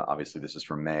 Obviously, this is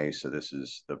from May, so this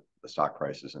is the stock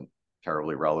price isn't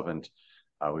terribly relevant.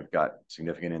 We've got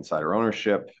significant insider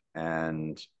ownership,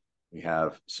 and we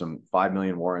have some 5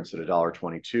 million warrants at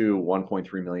 $1.22,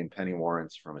 1.3 million penny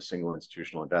warrants from a single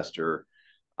institutional investor,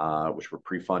 which were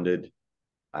pre-funded,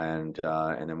 and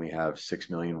then we have 6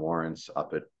 million warrants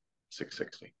up at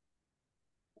 660.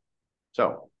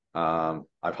 So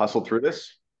I've hustled through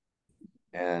this,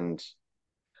 and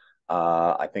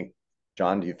I think,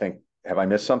 John, have I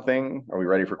missed something? Are we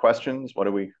ready for questions? What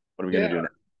are we going to do now?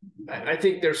 I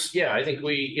think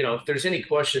if there's any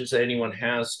questions that anyone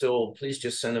has still, please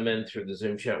just send them in through the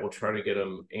Zoom chat. We'll try to get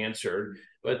them answered.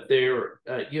 But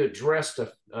you addressed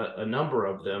a number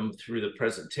of them through the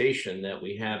presentation that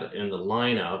we had in the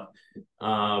lineup.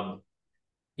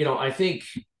 I think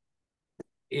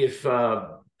if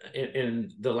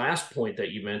in the last point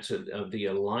that you mentioned of the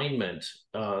alignment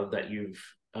that you've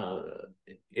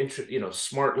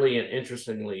smartly and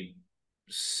interestingly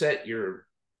set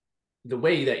the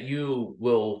way that you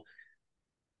will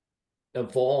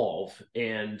evolve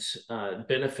and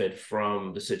benefit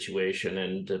from the situation,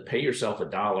 and to pay yourself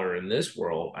 $1 in this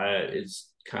world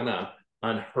is kind of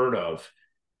unheard of.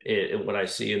 What I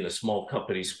see in the small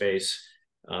company space,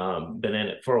 been in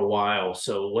it for a while.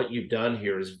 So what you've done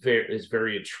here is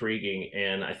very intriguing,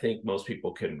 and I think most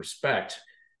people can respect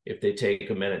if they take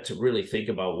a minute to really think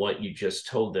about what you just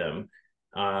told them.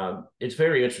 It's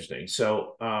very interesting.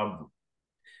 So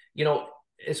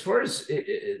as far as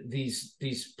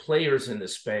these players in the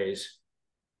space,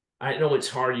 I know it's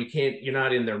hard. You're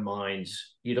not in their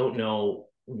minds. You don't know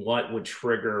what would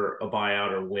trigger a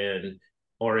buyout or when,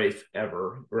 or if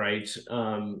ever, right?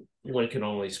 One can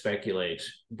only speculate.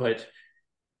 But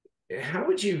how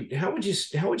would you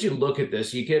look at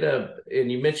this?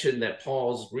 And you mentioned that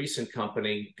Paul's recent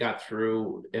company got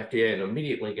through FDA and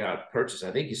immediately got purchased.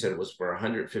 I think you said it was for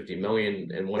 150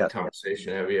 million in one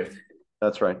conversation. Have you?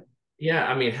 That's right. Yeah,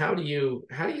 I mean, how do you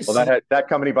well, that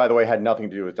company, by the way, had nothing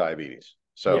to do with diabetes.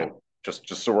 So just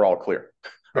so we're all clear.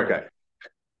 Okay.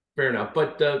 Fair enough.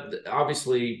 But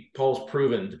obviously, Paul's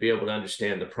proven to be able to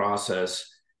understand the process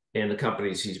and the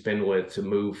companies he's been with to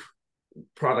move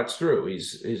products through.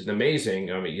 He's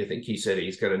amazing. I mean, you think he said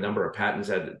he's got a number of patents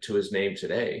added to his name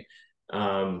today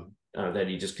that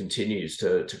he just continues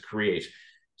to create.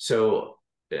 So,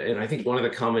 and I think one of the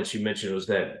comments you mentioned was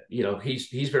that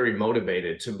he's very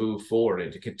motivated to move forward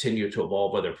and to continue to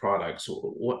evolve other products.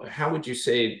 How would you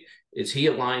say, is he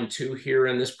aligned too here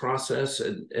in this process?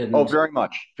 Oh, very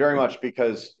much,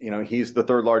 because he's the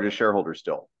third largest shareholder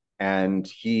still, and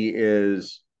he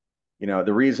is.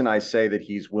 The reason I say that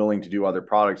he's willing to do other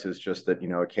products is just that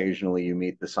occasionally you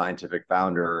meet the scientific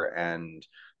founder and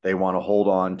they want to hold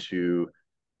on to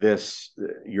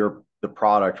the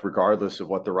product, regardless of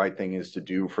what the right thing is to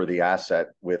do for the asset,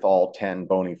 with all 10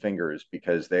 bony fingers,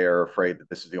 because they are afraid that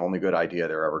this is the only good idea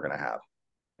they're ever going to have.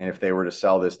 And if they were to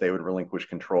sell this, they would relinquish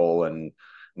control. And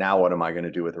now what am I going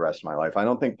to do with the rest of my life? I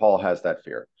don't think Paul has that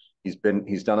fear. He's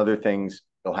done other things.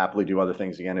 He'll happily do other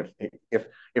things again.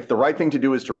 If the right thing to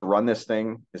do is to run this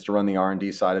thing, is to run the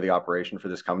R&D side of the operation for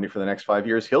this company for the next 5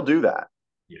 years, he'll do that.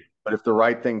 Yeah. But if the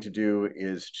right thing to do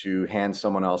is to hand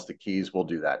someone else the keys, we'll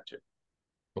do that too.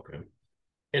 Okay.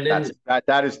 And then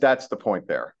that's the point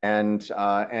there. And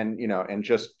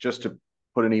just to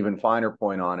put an even finer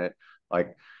point on it,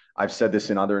 like I've said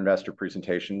this in other investor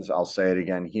presentations, I'll say it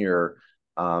again here.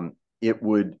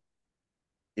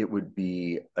 It would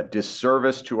be a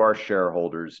disservice to our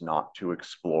shareholders not to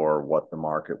explore what the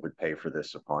market would pay for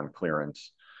this upon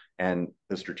clearance. And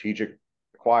the strategic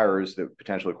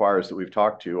potential acquirers that we've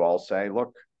talked to all say,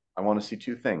 look, I want to see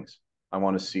two things. I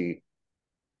want to see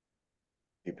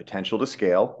the potential to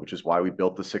scale, which is why we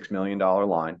built the $6 million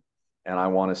line. And I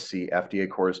want to see FDA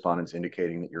correspondence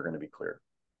indicating that you're going to be cleared.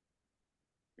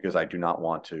 Because I do not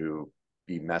want to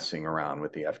be messing around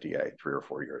with the FDA 3 or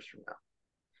 4 years from now.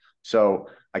 So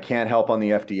I can't help on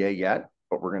the FDA yet,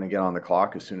 but we're going to get on the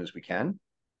clock as soon as we can.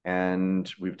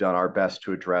 And we've done our best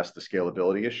to address the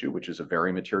scalability issue, which is a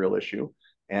very material issue.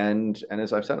 And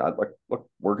as I've said, look,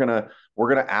 we're gonna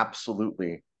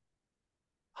absolutely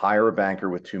hire a banker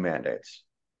with two mandates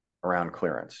around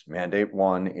clearance. Mandate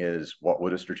one is what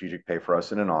would a strategic pay for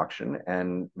us in an auction,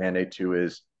 and mandate two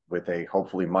is, with a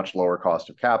hopefully much lower cost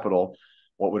of capital,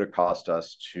 what would it cost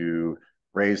us to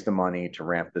raise the money to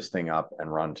ramp this thing up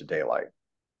and run to daylight?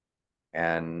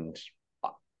 And I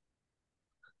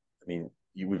mean,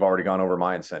 we've already gone over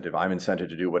my incentive. I'm incented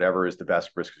to do whatever is the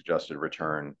best risk-adjusted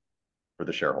return for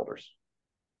the shareholders,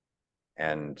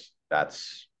 and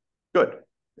that's good.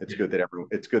 It's good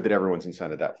that everyone's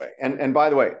incented that way. And by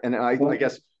the way, and I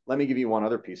guess let me give you one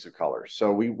other piece of color.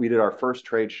 So we did our first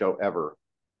trade show ever,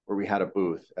 where we had a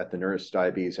booth at the Nurse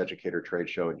Diabetes Educator Trade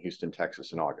Show in Houston,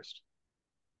 Texas, in August,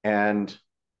 and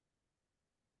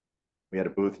we had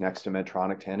a booth next to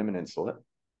Medtronic, Tandem, and Insulet,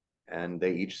 and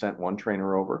they each sent one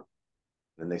trainer over.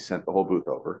 Then they sent the whole booth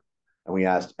over, and we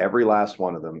asked every last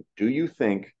one of them, do you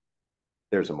think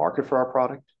there's a market for our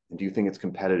product, and do you think it's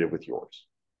competitive with yours?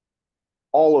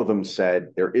 All of them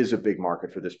said there is a big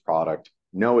market for this product.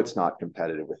 No, it's not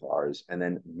competitive with ours. And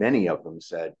then many of them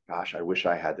said, gosh, I wish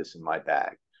I had this in my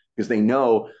bag, because they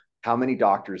know how many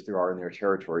doctors there are in their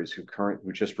territories who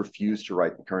just refuse to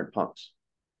write the current pumps,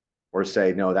 or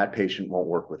say, no, that patient won't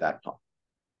work with that pump.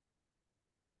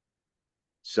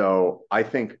 So I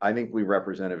think we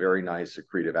represent a very nice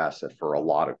accretive asset for a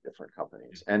lot of different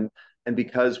companies. And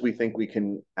because we think we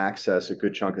can access a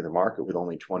good chunk of the market with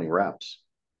only 20 reps,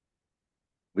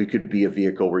 we could be a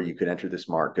vehicle where you could enter this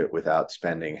market without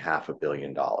spending $500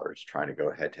 million trying to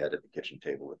go head to head at the kitchen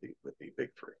table with the big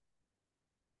three.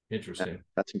 Interesting.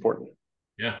 That's important.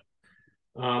 Yeah.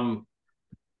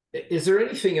 Is there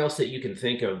anything else that you can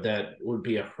think of that would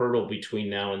be a hurdle between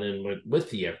now and then with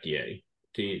the FDA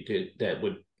that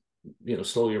would,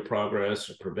 slow your progress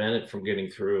or prevent it from getting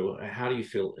through? How do you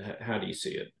feel? How do you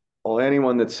see it? Well,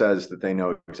 anyone that says that they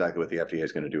know exactly what the FDA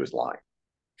is going to do is lying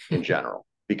in general,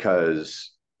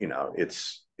 because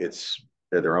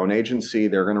they're their own agency.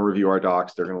 They're going to review our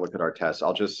docs. They're going to look at our tests.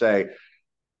 I'll just say,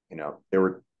 there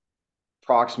were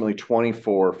approximately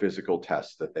 24 physical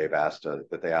tests that they asked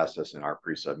us in our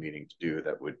pre-sub meeting to do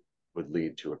that would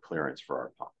lead to a clearance for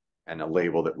our pump and a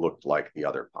label that looked like the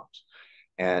other pumps.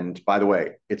 And by the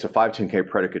way, it's a 510(k)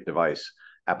 predicate device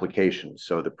application.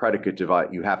 So the predicate device,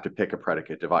 you have to pick a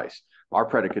predicate device. Our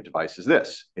predicate device is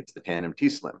this. It's the Tandem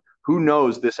T-Slim. Who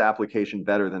knows this application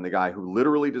better than the guy who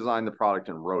literally designed the product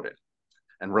and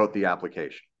wrote the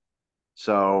application?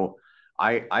 So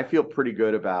I feel pretty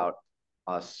good about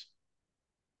us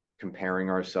comparing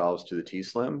ourselves to the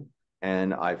T-Slim,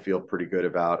 and I feel pretty good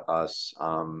about us,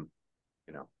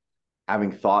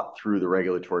 having thought through the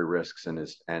regulatory risks and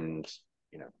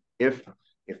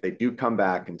if they do come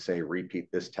back and say repeat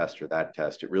this test or that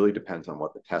test, it really depends on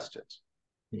what the test is.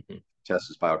 Mm-hmm. Test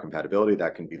is biocompatibility,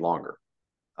 that can be longer.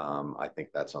 I think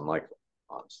that's unlikely,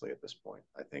 honestly, at this point.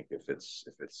 I think if it's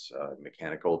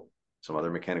mechanical, some other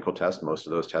mechanical test, most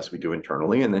of those tests we do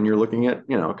internally, and then you're looking at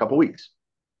a couple weeks.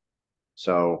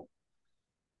 So,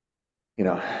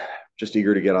 just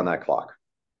eager to get on that clock.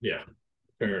 Yeah.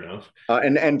 Fair enough.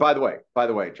 And by the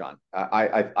way, John,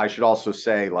 I should also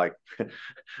say, like,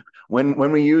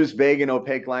 when we use vague and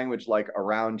opaque language like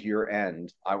around year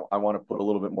end, I want to put a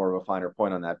little bit more of a finer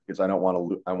point on that, because I don't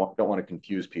want to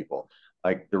confuse people.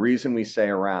 Like, the reason we say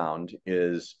around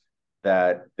is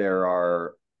that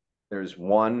there's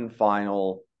one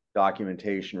final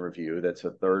documentation review that's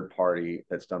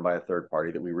done by a third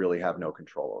party that we really have no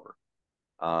control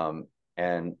over.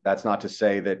 And that's not to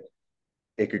say that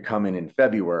it could come in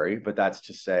February, but that's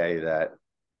to say that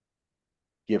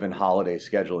given holiday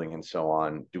scheduling and so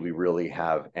on, do we really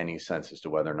have any sense as to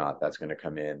whether or not that's going to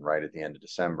come in right at the end of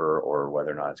December, or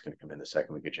whether or not it's going to come in the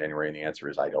second week of January? And the answer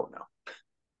is, I don't know.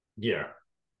 Yeah.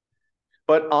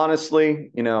 But honestly,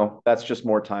 that's just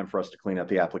more time for us to clean up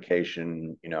the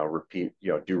application, repeat,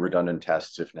 do redundant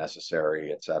tests if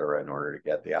necessary, et cetera, in order to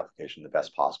get the application in the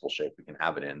best possible shape we can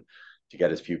have it in, to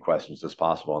get as few questions as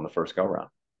possible on the first go round.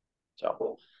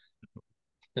 So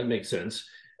that makes sense.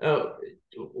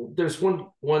 There's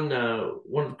one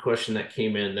question that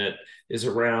came in that is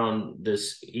around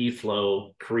this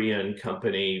eFlow Korean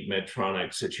company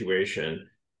Medtronic situation.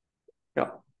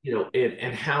 Yeah.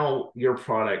 And how your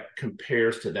product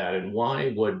compares to that, and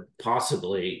why would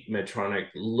possibly Medtronic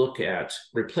look at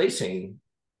replacing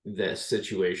this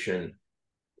situation?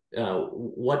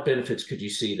 What benefits could you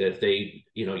see that they,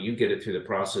 you get it through the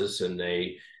process, and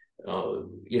they,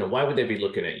 why would they be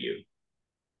looking at you?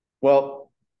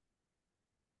 Well,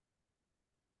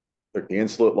 look, the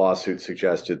Insulet lawsuit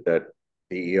suggested that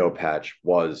the EO patch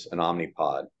was an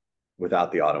Omnipod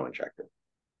without the auto injector.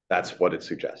 That's what it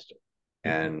suggested.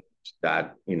 And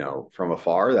that, from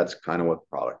afar, that's kind of what the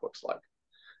product looks like.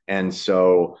 And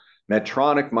so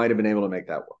Medtronic might have been able to make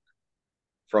that work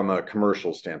from a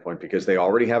commercial standpoint because they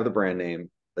already have the brand name.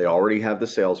 They already have the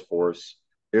sales force.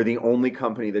 They're the only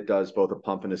company that does both a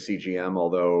pump and a CGM,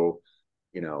 although,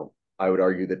 I would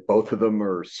argue that both of them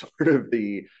are sort of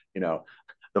the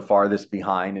farthest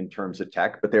behind in terms of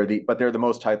tech, but they're the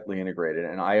most tightly integrated.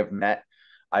 And I have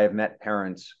met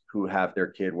parents who have their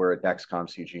kid wear a Dexcom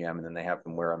CGM and then they have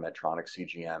them wear a Medtronic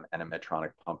CGM and a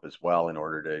Medtronic pump as well in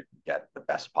order to get the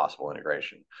best possible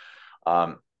integration.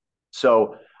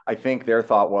 So I think their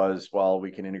thought was, well, we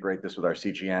can integrate this with our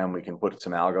CGM. We can put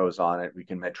some algos on it. We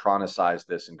can Medtronicize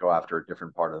this and go after a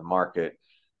different part of the market.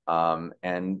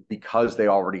 And because they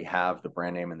already have the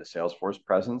brand name and the Salesforce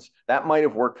presence, that might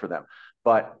have worked for them.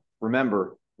 But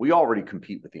remember, we already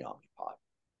compete with the Omnipod.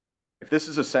 If this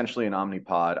is essentially an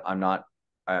Omnipod,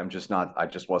 I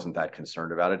just wasn't that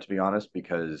concerned about it, to be honest,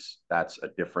 because that's a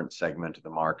different segment of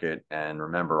the market. And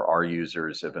remember, our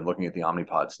users have been looking at the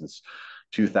Omnipod since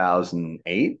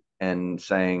 2008 and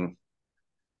saying,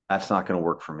 that's not going to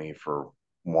work for me for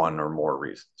one or more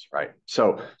reasons, right?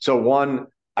 So one,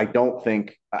 I don't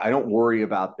worry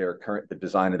about the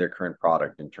design of their current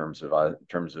product in terms of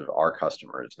our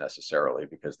customers necessarily,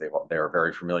 because they are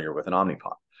very familiar with an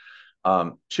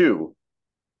Omnipod. Two,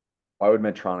 why would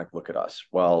Medtronic look at us?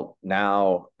 Well,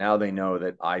 now they know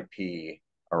that IP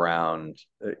around,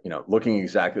 looking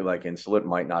exactly like insulin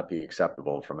might not be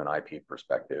acceptable from an IP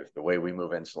perspective. The way we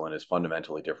move insulin is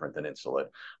fundamentally different than insulin.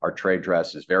 Our trade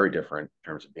dress is very different in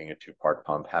terms of being a two-part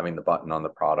pump, having the button on the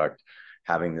product,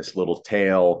 having this little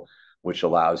tail, which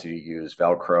allows you to use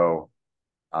Velcro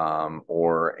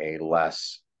or a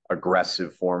less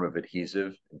aggressive form of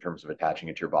adhesive in terms of attaching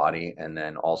it to your body, and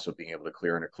then also being able to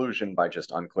clear an occlusion by just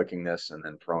unclicking this and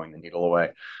then throwing the needle away.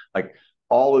 Like,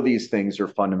 all of these things are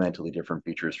fundamentally different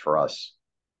features for us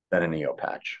than an EO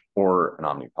patch or an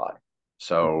Omnipod.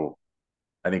 So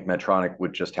I think Medtronic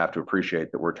would just have to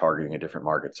appreciate that we're targeting a different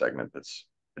market segment that's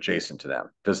adjacent to them.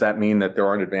 Does that mean that there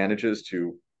aren't advantages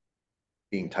to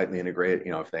being tightly integrated?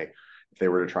 If they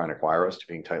were to try and acquire us, to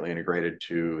being tightly integrated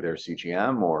to their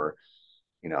CGM or,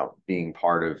 being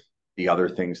part of the other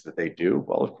things that they do?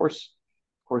 Well, of course,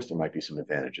 there might be some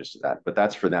advantages to that, but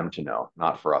that's for them to know,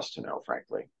 not for us to know,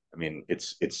 frankly. I mean,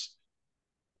 this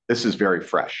is very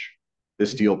fresh.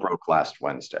 This deal broke last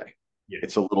Wednesday. Yeah.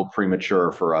 It's a little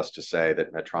premature for us to say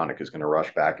that Medtronic is going to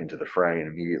rush back into the fray and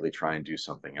immediately try and do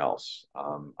something else.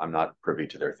 I'm not privy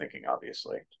to their thinking,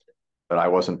 obviously, but I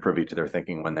wasn't privy to their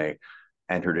thinking when they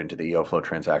entered into the EOFlow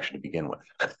transaction to begin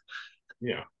with.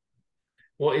 Yeah.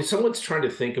 Well, if someone's trying to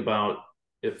think about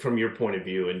it from your point of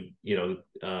view, and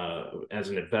as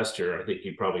an investor, I think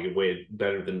you probably get way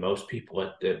better than most people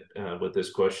at with this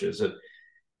question, is that,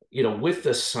 with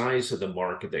the size of the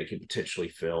market they could potentially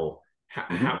fill,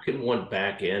 how can one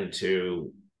back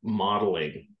into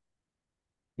modeling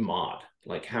MODD?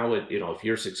 Like, how it, if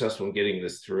you're successful in getting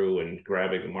this through and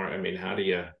grabbing the market, I mean, how do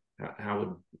you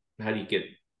get?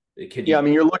 I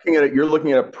mean, you're looking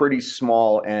at a pretty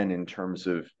small N in terms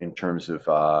of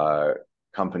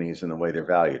companies and the way they're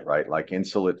valued, right? Like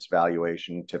Insulet's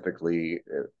valuation typically,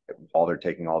 while they're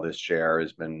taking all this share,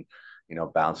 has been,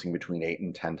 bouncing between 8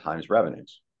 and 10 times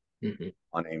revenues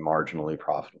on a marginally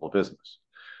profitable business.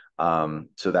 So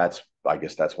I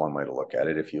guess that's one way to look at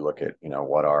it. If you look at,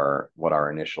 what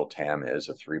our initial TAM is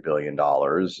of $3 billion,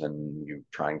 and you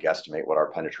try and guesstimate what our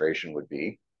penetration would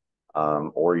be,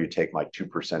 or you take my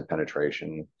 2%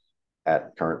 penetration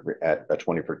at a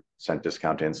 20%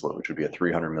 discount to insulin, which would be a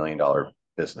 $300 million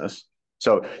business.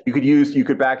 So you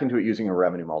could back into it using a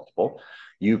revenue multiple.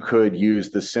 You could use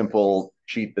the simple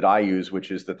cheat that I use,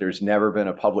 which is that there's never been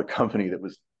a public company that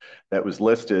was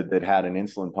listed that had an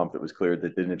insulin pump that was cleared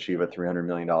that didn't achieve a $300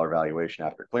 million valuation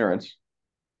after clearance.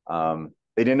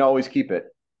 They didn't always keep it.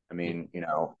 I mean,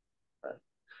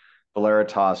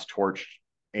 Valeritas torched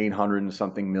 $800 and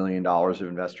something million of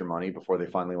investor money before they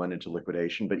finally went into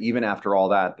liquidation. But even after all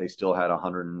that, they still had a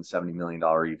 $170 million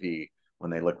EV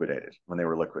when they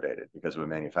were liquidated because of a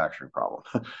manufacturing problem.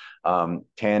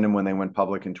 Tandem, when they went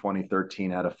public in 2013,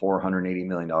 had a $480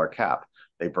 million cap.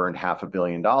 They burned $500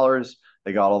 million.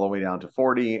 They got all the way down to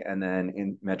 40, and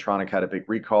then Medtronic had a big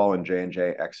recall, and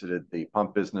J&J exited the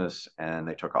pump business, and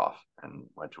they took off and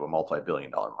went to a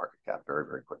multi-billion-dollar market cap very,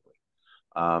 very quickly.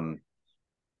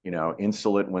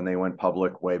 Insulet, when they went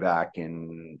public way back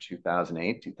in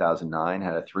 2008, 2009,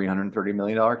 had a $330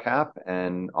 million cap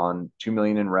and on 2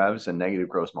 million in revs and negative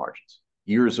gross margins,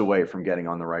 years away from getting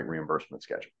on the right reimbursement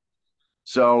schedule.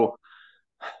 So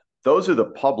those are the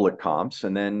public comps,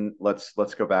 and then let's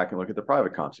go back and look at the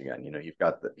private comps again. You've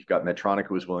got Medtronic,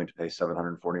 who was willing to pay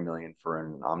 740 million for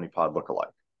an Omnipod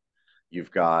lookalike.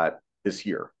 You've got this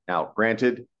year. Now,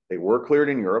 granted, they were cleared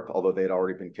in Europe, although they had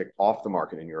already been kicked off the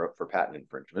market in Europe for patent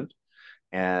infringement,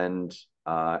 and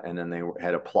then they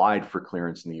had applied for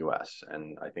clearance in the U.S.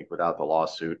 And I think without the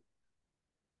lawsuit,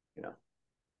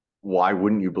 why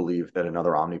wouldn't you believe that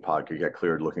another Omnipod could get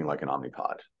cleared looking like an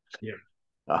Omnipod? Yeah.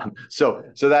 So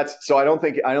I don't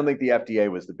think the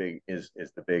FDA was the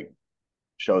big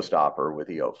showstopper with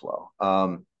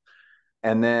EOFlow.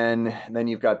 And then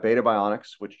you've got Beta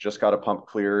Bionics, which just got a pump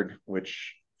cleared,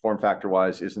 which form factor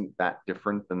wise isn't that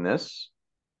different than this.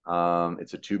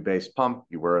 It's a tube-based pump.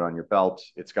 You wear it on your belt.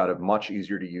 It's got a much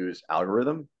easier to use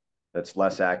algorithm that's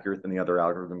less accurate than the other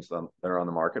algorithms that are on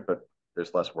the market, but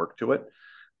there's less work to it.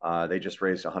 They just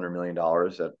raised $100 million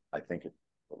at, I think it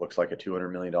looks like a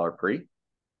 $200 million pre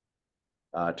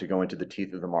to go into the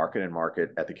teeth of the market and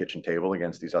market at the kitchen table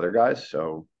against these other guys.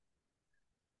 So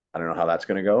I don't know how that's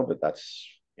going to go, but that's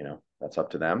up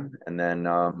to them. And then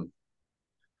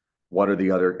what are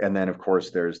the other? And then of course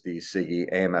there's the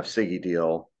AMF Sigi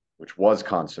deal, which was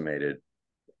consummated,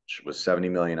 which was 70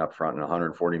 million upfront and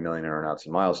 140 million in earnouts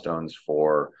and milestones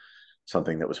for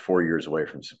something that was 4 years away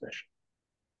from submission.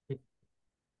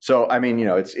 So I mean,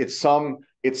 it's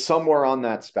somewhere on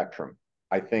that spectrum.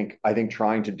 I think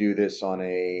trying to do this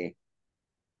you're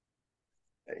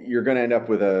going to end up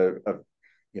with a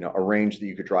range that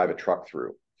you could drive a truck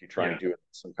through if you try and do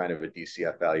some kind of a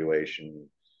DCF valuation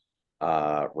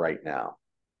right now.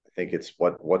 I think it's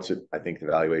I think the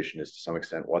valuation is to some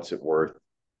extent what's it worth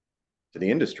to the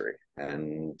industry,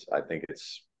 and I think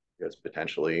it's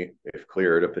potentially, if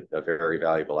cleared, a very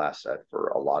valuable asset for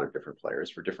a lot of different players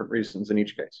for different reasons in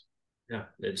each case. Yeah,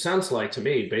 it sounds like to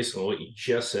me, based on what you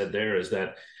just said there, is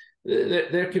that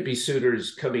there could be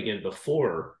suitors coming in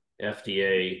before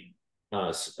FDA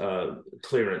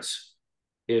clearance.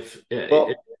 If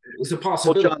it's a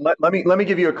possibility. Well, John, let me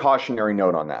give you a cautionary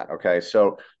note on that. Okay,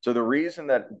 so the reason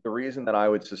that I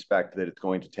would suspect that it's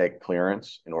going to take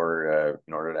clearance in order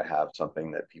to have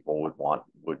something that people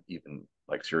would even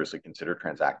like seriously consider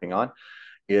transacting on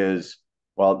is,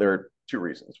 well, there are two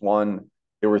reasons. One,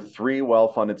 there were 3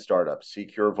 well-funded startups,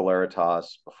 Secure,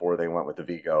 Valeritas, before they went with the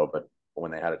Vigo, but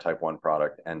when they had a type 1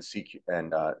 product, and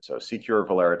so Secure,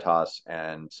 Valeritas,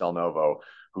 and Cellnovo,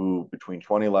 who between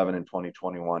 2011 and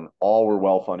 2021 all were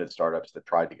well-funded startups that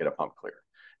tried to get a pump cleared.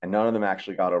 And none of them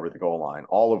actually got over the goal line,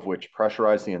 all of which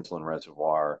pressurized the insulin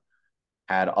reservoir,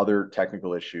 had other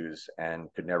technical issues, and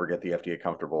could never get the FDA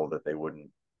comfortable that they wouldn't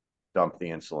dump the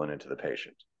insulin into the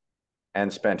patient,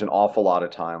 and spent an awful lot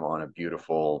of time on a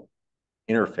beautiful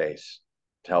interface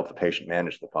to help the patient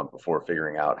manage the pump before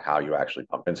figuring out how you actually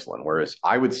pump insulin. Whereas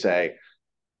I would say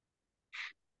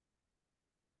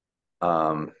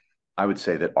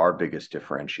that our biggest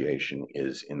differentiation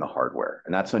is in the hardware,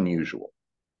 and that's unusual.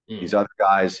 These other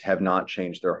guys have not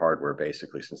changed their hardware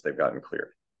basically since they've gotten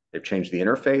cleared. They've changed the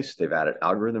interface, they've added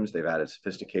algorithms, they've added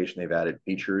sophistication, they've added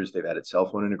features, they've added cell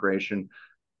phone integration.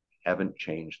 Haven't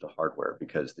changed the hardware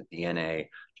because the DNA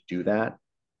to do that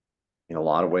in a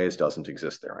lot of ways doesn't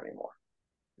exist there anymore.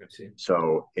 I see.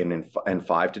 So in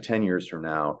 5 to 10 years from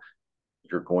now,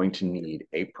 you're going to need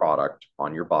a product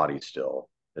on your body still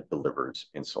that delivers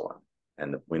insulin.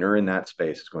 And the winner in that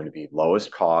space is going to be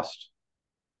lowest cost,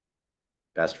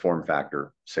 best form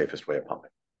factor, safest way of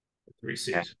pumping. 3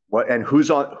 C's. And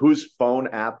whose phone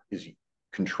app is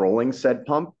controlling said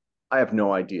pump? I have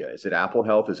no idea. Is it Apple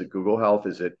Health? Is it Google Health?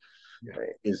 Is it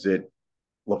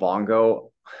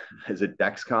Livongo? Is it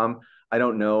Dexcom? I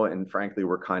don't know. And frankly,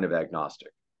 we're kind of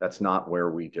agnostic. That's not where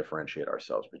we differentiate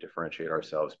ourselves. We differentiate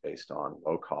ourselves based on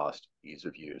low cost, ease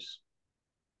of use,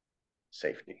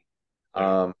 safety.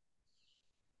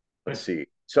 Let's see.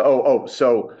 So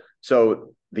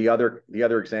the other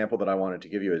example that I wanted to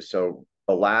give you is, so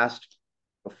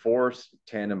before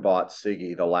Tandem bought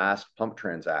Sigi, the last pump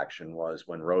transaction was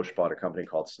when Roche bought a company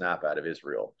called Snap out of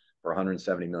Israel for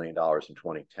 $170 million in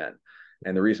 2010.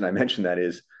 And the reason I mention that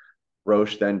is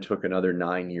Roche then took another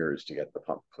 9 years to get the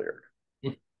pump cleared.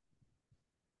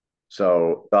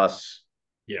 So thus,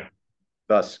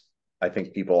 I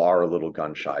think people are a little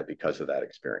gun shy because of that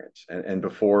experience. And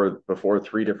before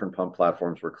 3 different pump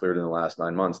platforms were cleared in the last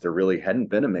 9 months, there really hadn't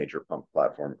been a major pump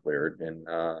platform cleared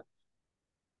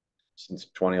since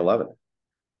 2011.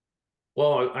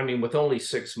 Well, I mean, with only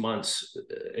 6 months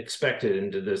expected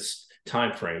into this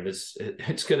time frame, it's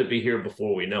going to be here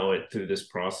before we know it through this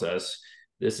process.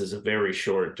 This is a very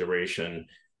short duration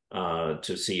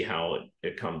to see how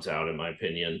it comes out, in my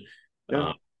opinion.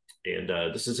 Yeah. And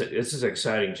this is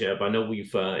exciting, Jeb. I know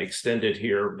we've extended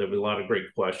here. There were a lot of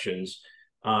great questions.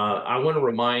 I want to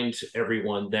remind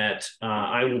everyone that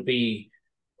I will be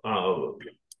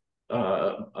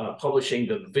publishing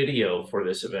the video for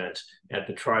this event at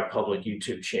the Tribe Public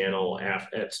YouTube channel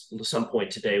at some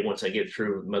point today once I get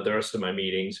through the rest of my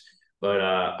meetings. But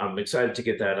I'm excited to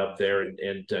get that up there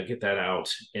and get that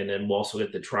out. And then we'll also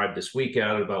get the Tribe This Week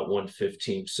out at about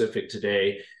 1:15 Pacific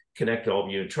today. Connect all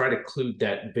of you and try to include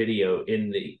that video in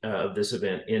the this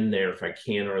event in there if I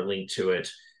can, or a link to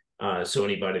it, so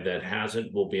anybody that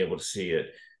hasn't will be able to see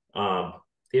it.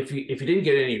 If you didn't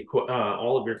get any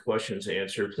all of your questions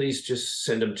answered, please just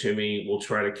send them to me. We'll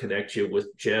try to connect you with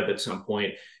Jeb at some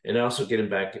point, and also get him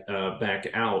back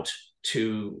out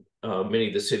to many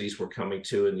of the cities we're coming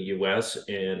to in the U.S.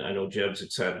 And I know Jeb's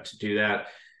excited to do that.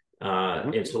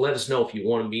 And so let us know if you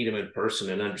want to meet him in person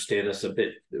and understand us a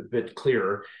bit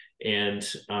clearer. And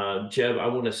Jeb, I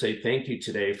want to say thank you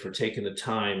today for taking the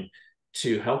time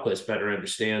to help us better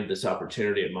understand this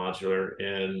opportunity at Modular.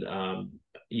 And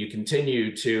you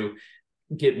continue to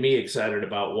get me excited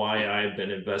about why I've been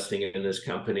investing in this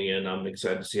company, and I'm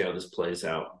excited to see how this plays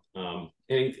out.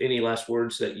 Any last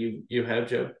words that you have,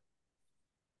 Jeb?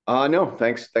 No,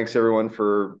 thanks everyone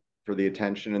for the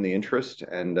attention and the interest.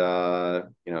 And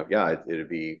yeah, it'd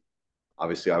be,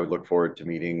 obviously I would look forward to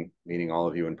meeting all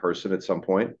of you in person at some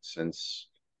point, since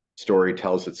story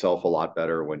tells itself a lot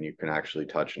better when you can actually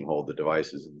touch and hold the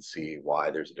devices and see why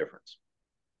there's a difference.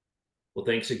 Well,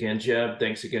 thanks again, Jeb.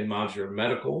 Thanks again, Modular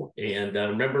Medical. And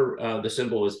remember, the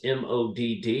symbol is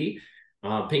MODD.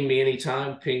 Ping me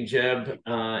anytime, ping Jeb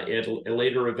at a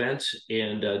later event.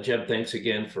 And Jeb, thanks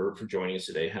again for joining us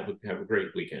today. Have a great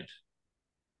weekend.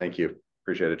 Thank you.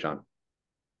 Appreciate it, John.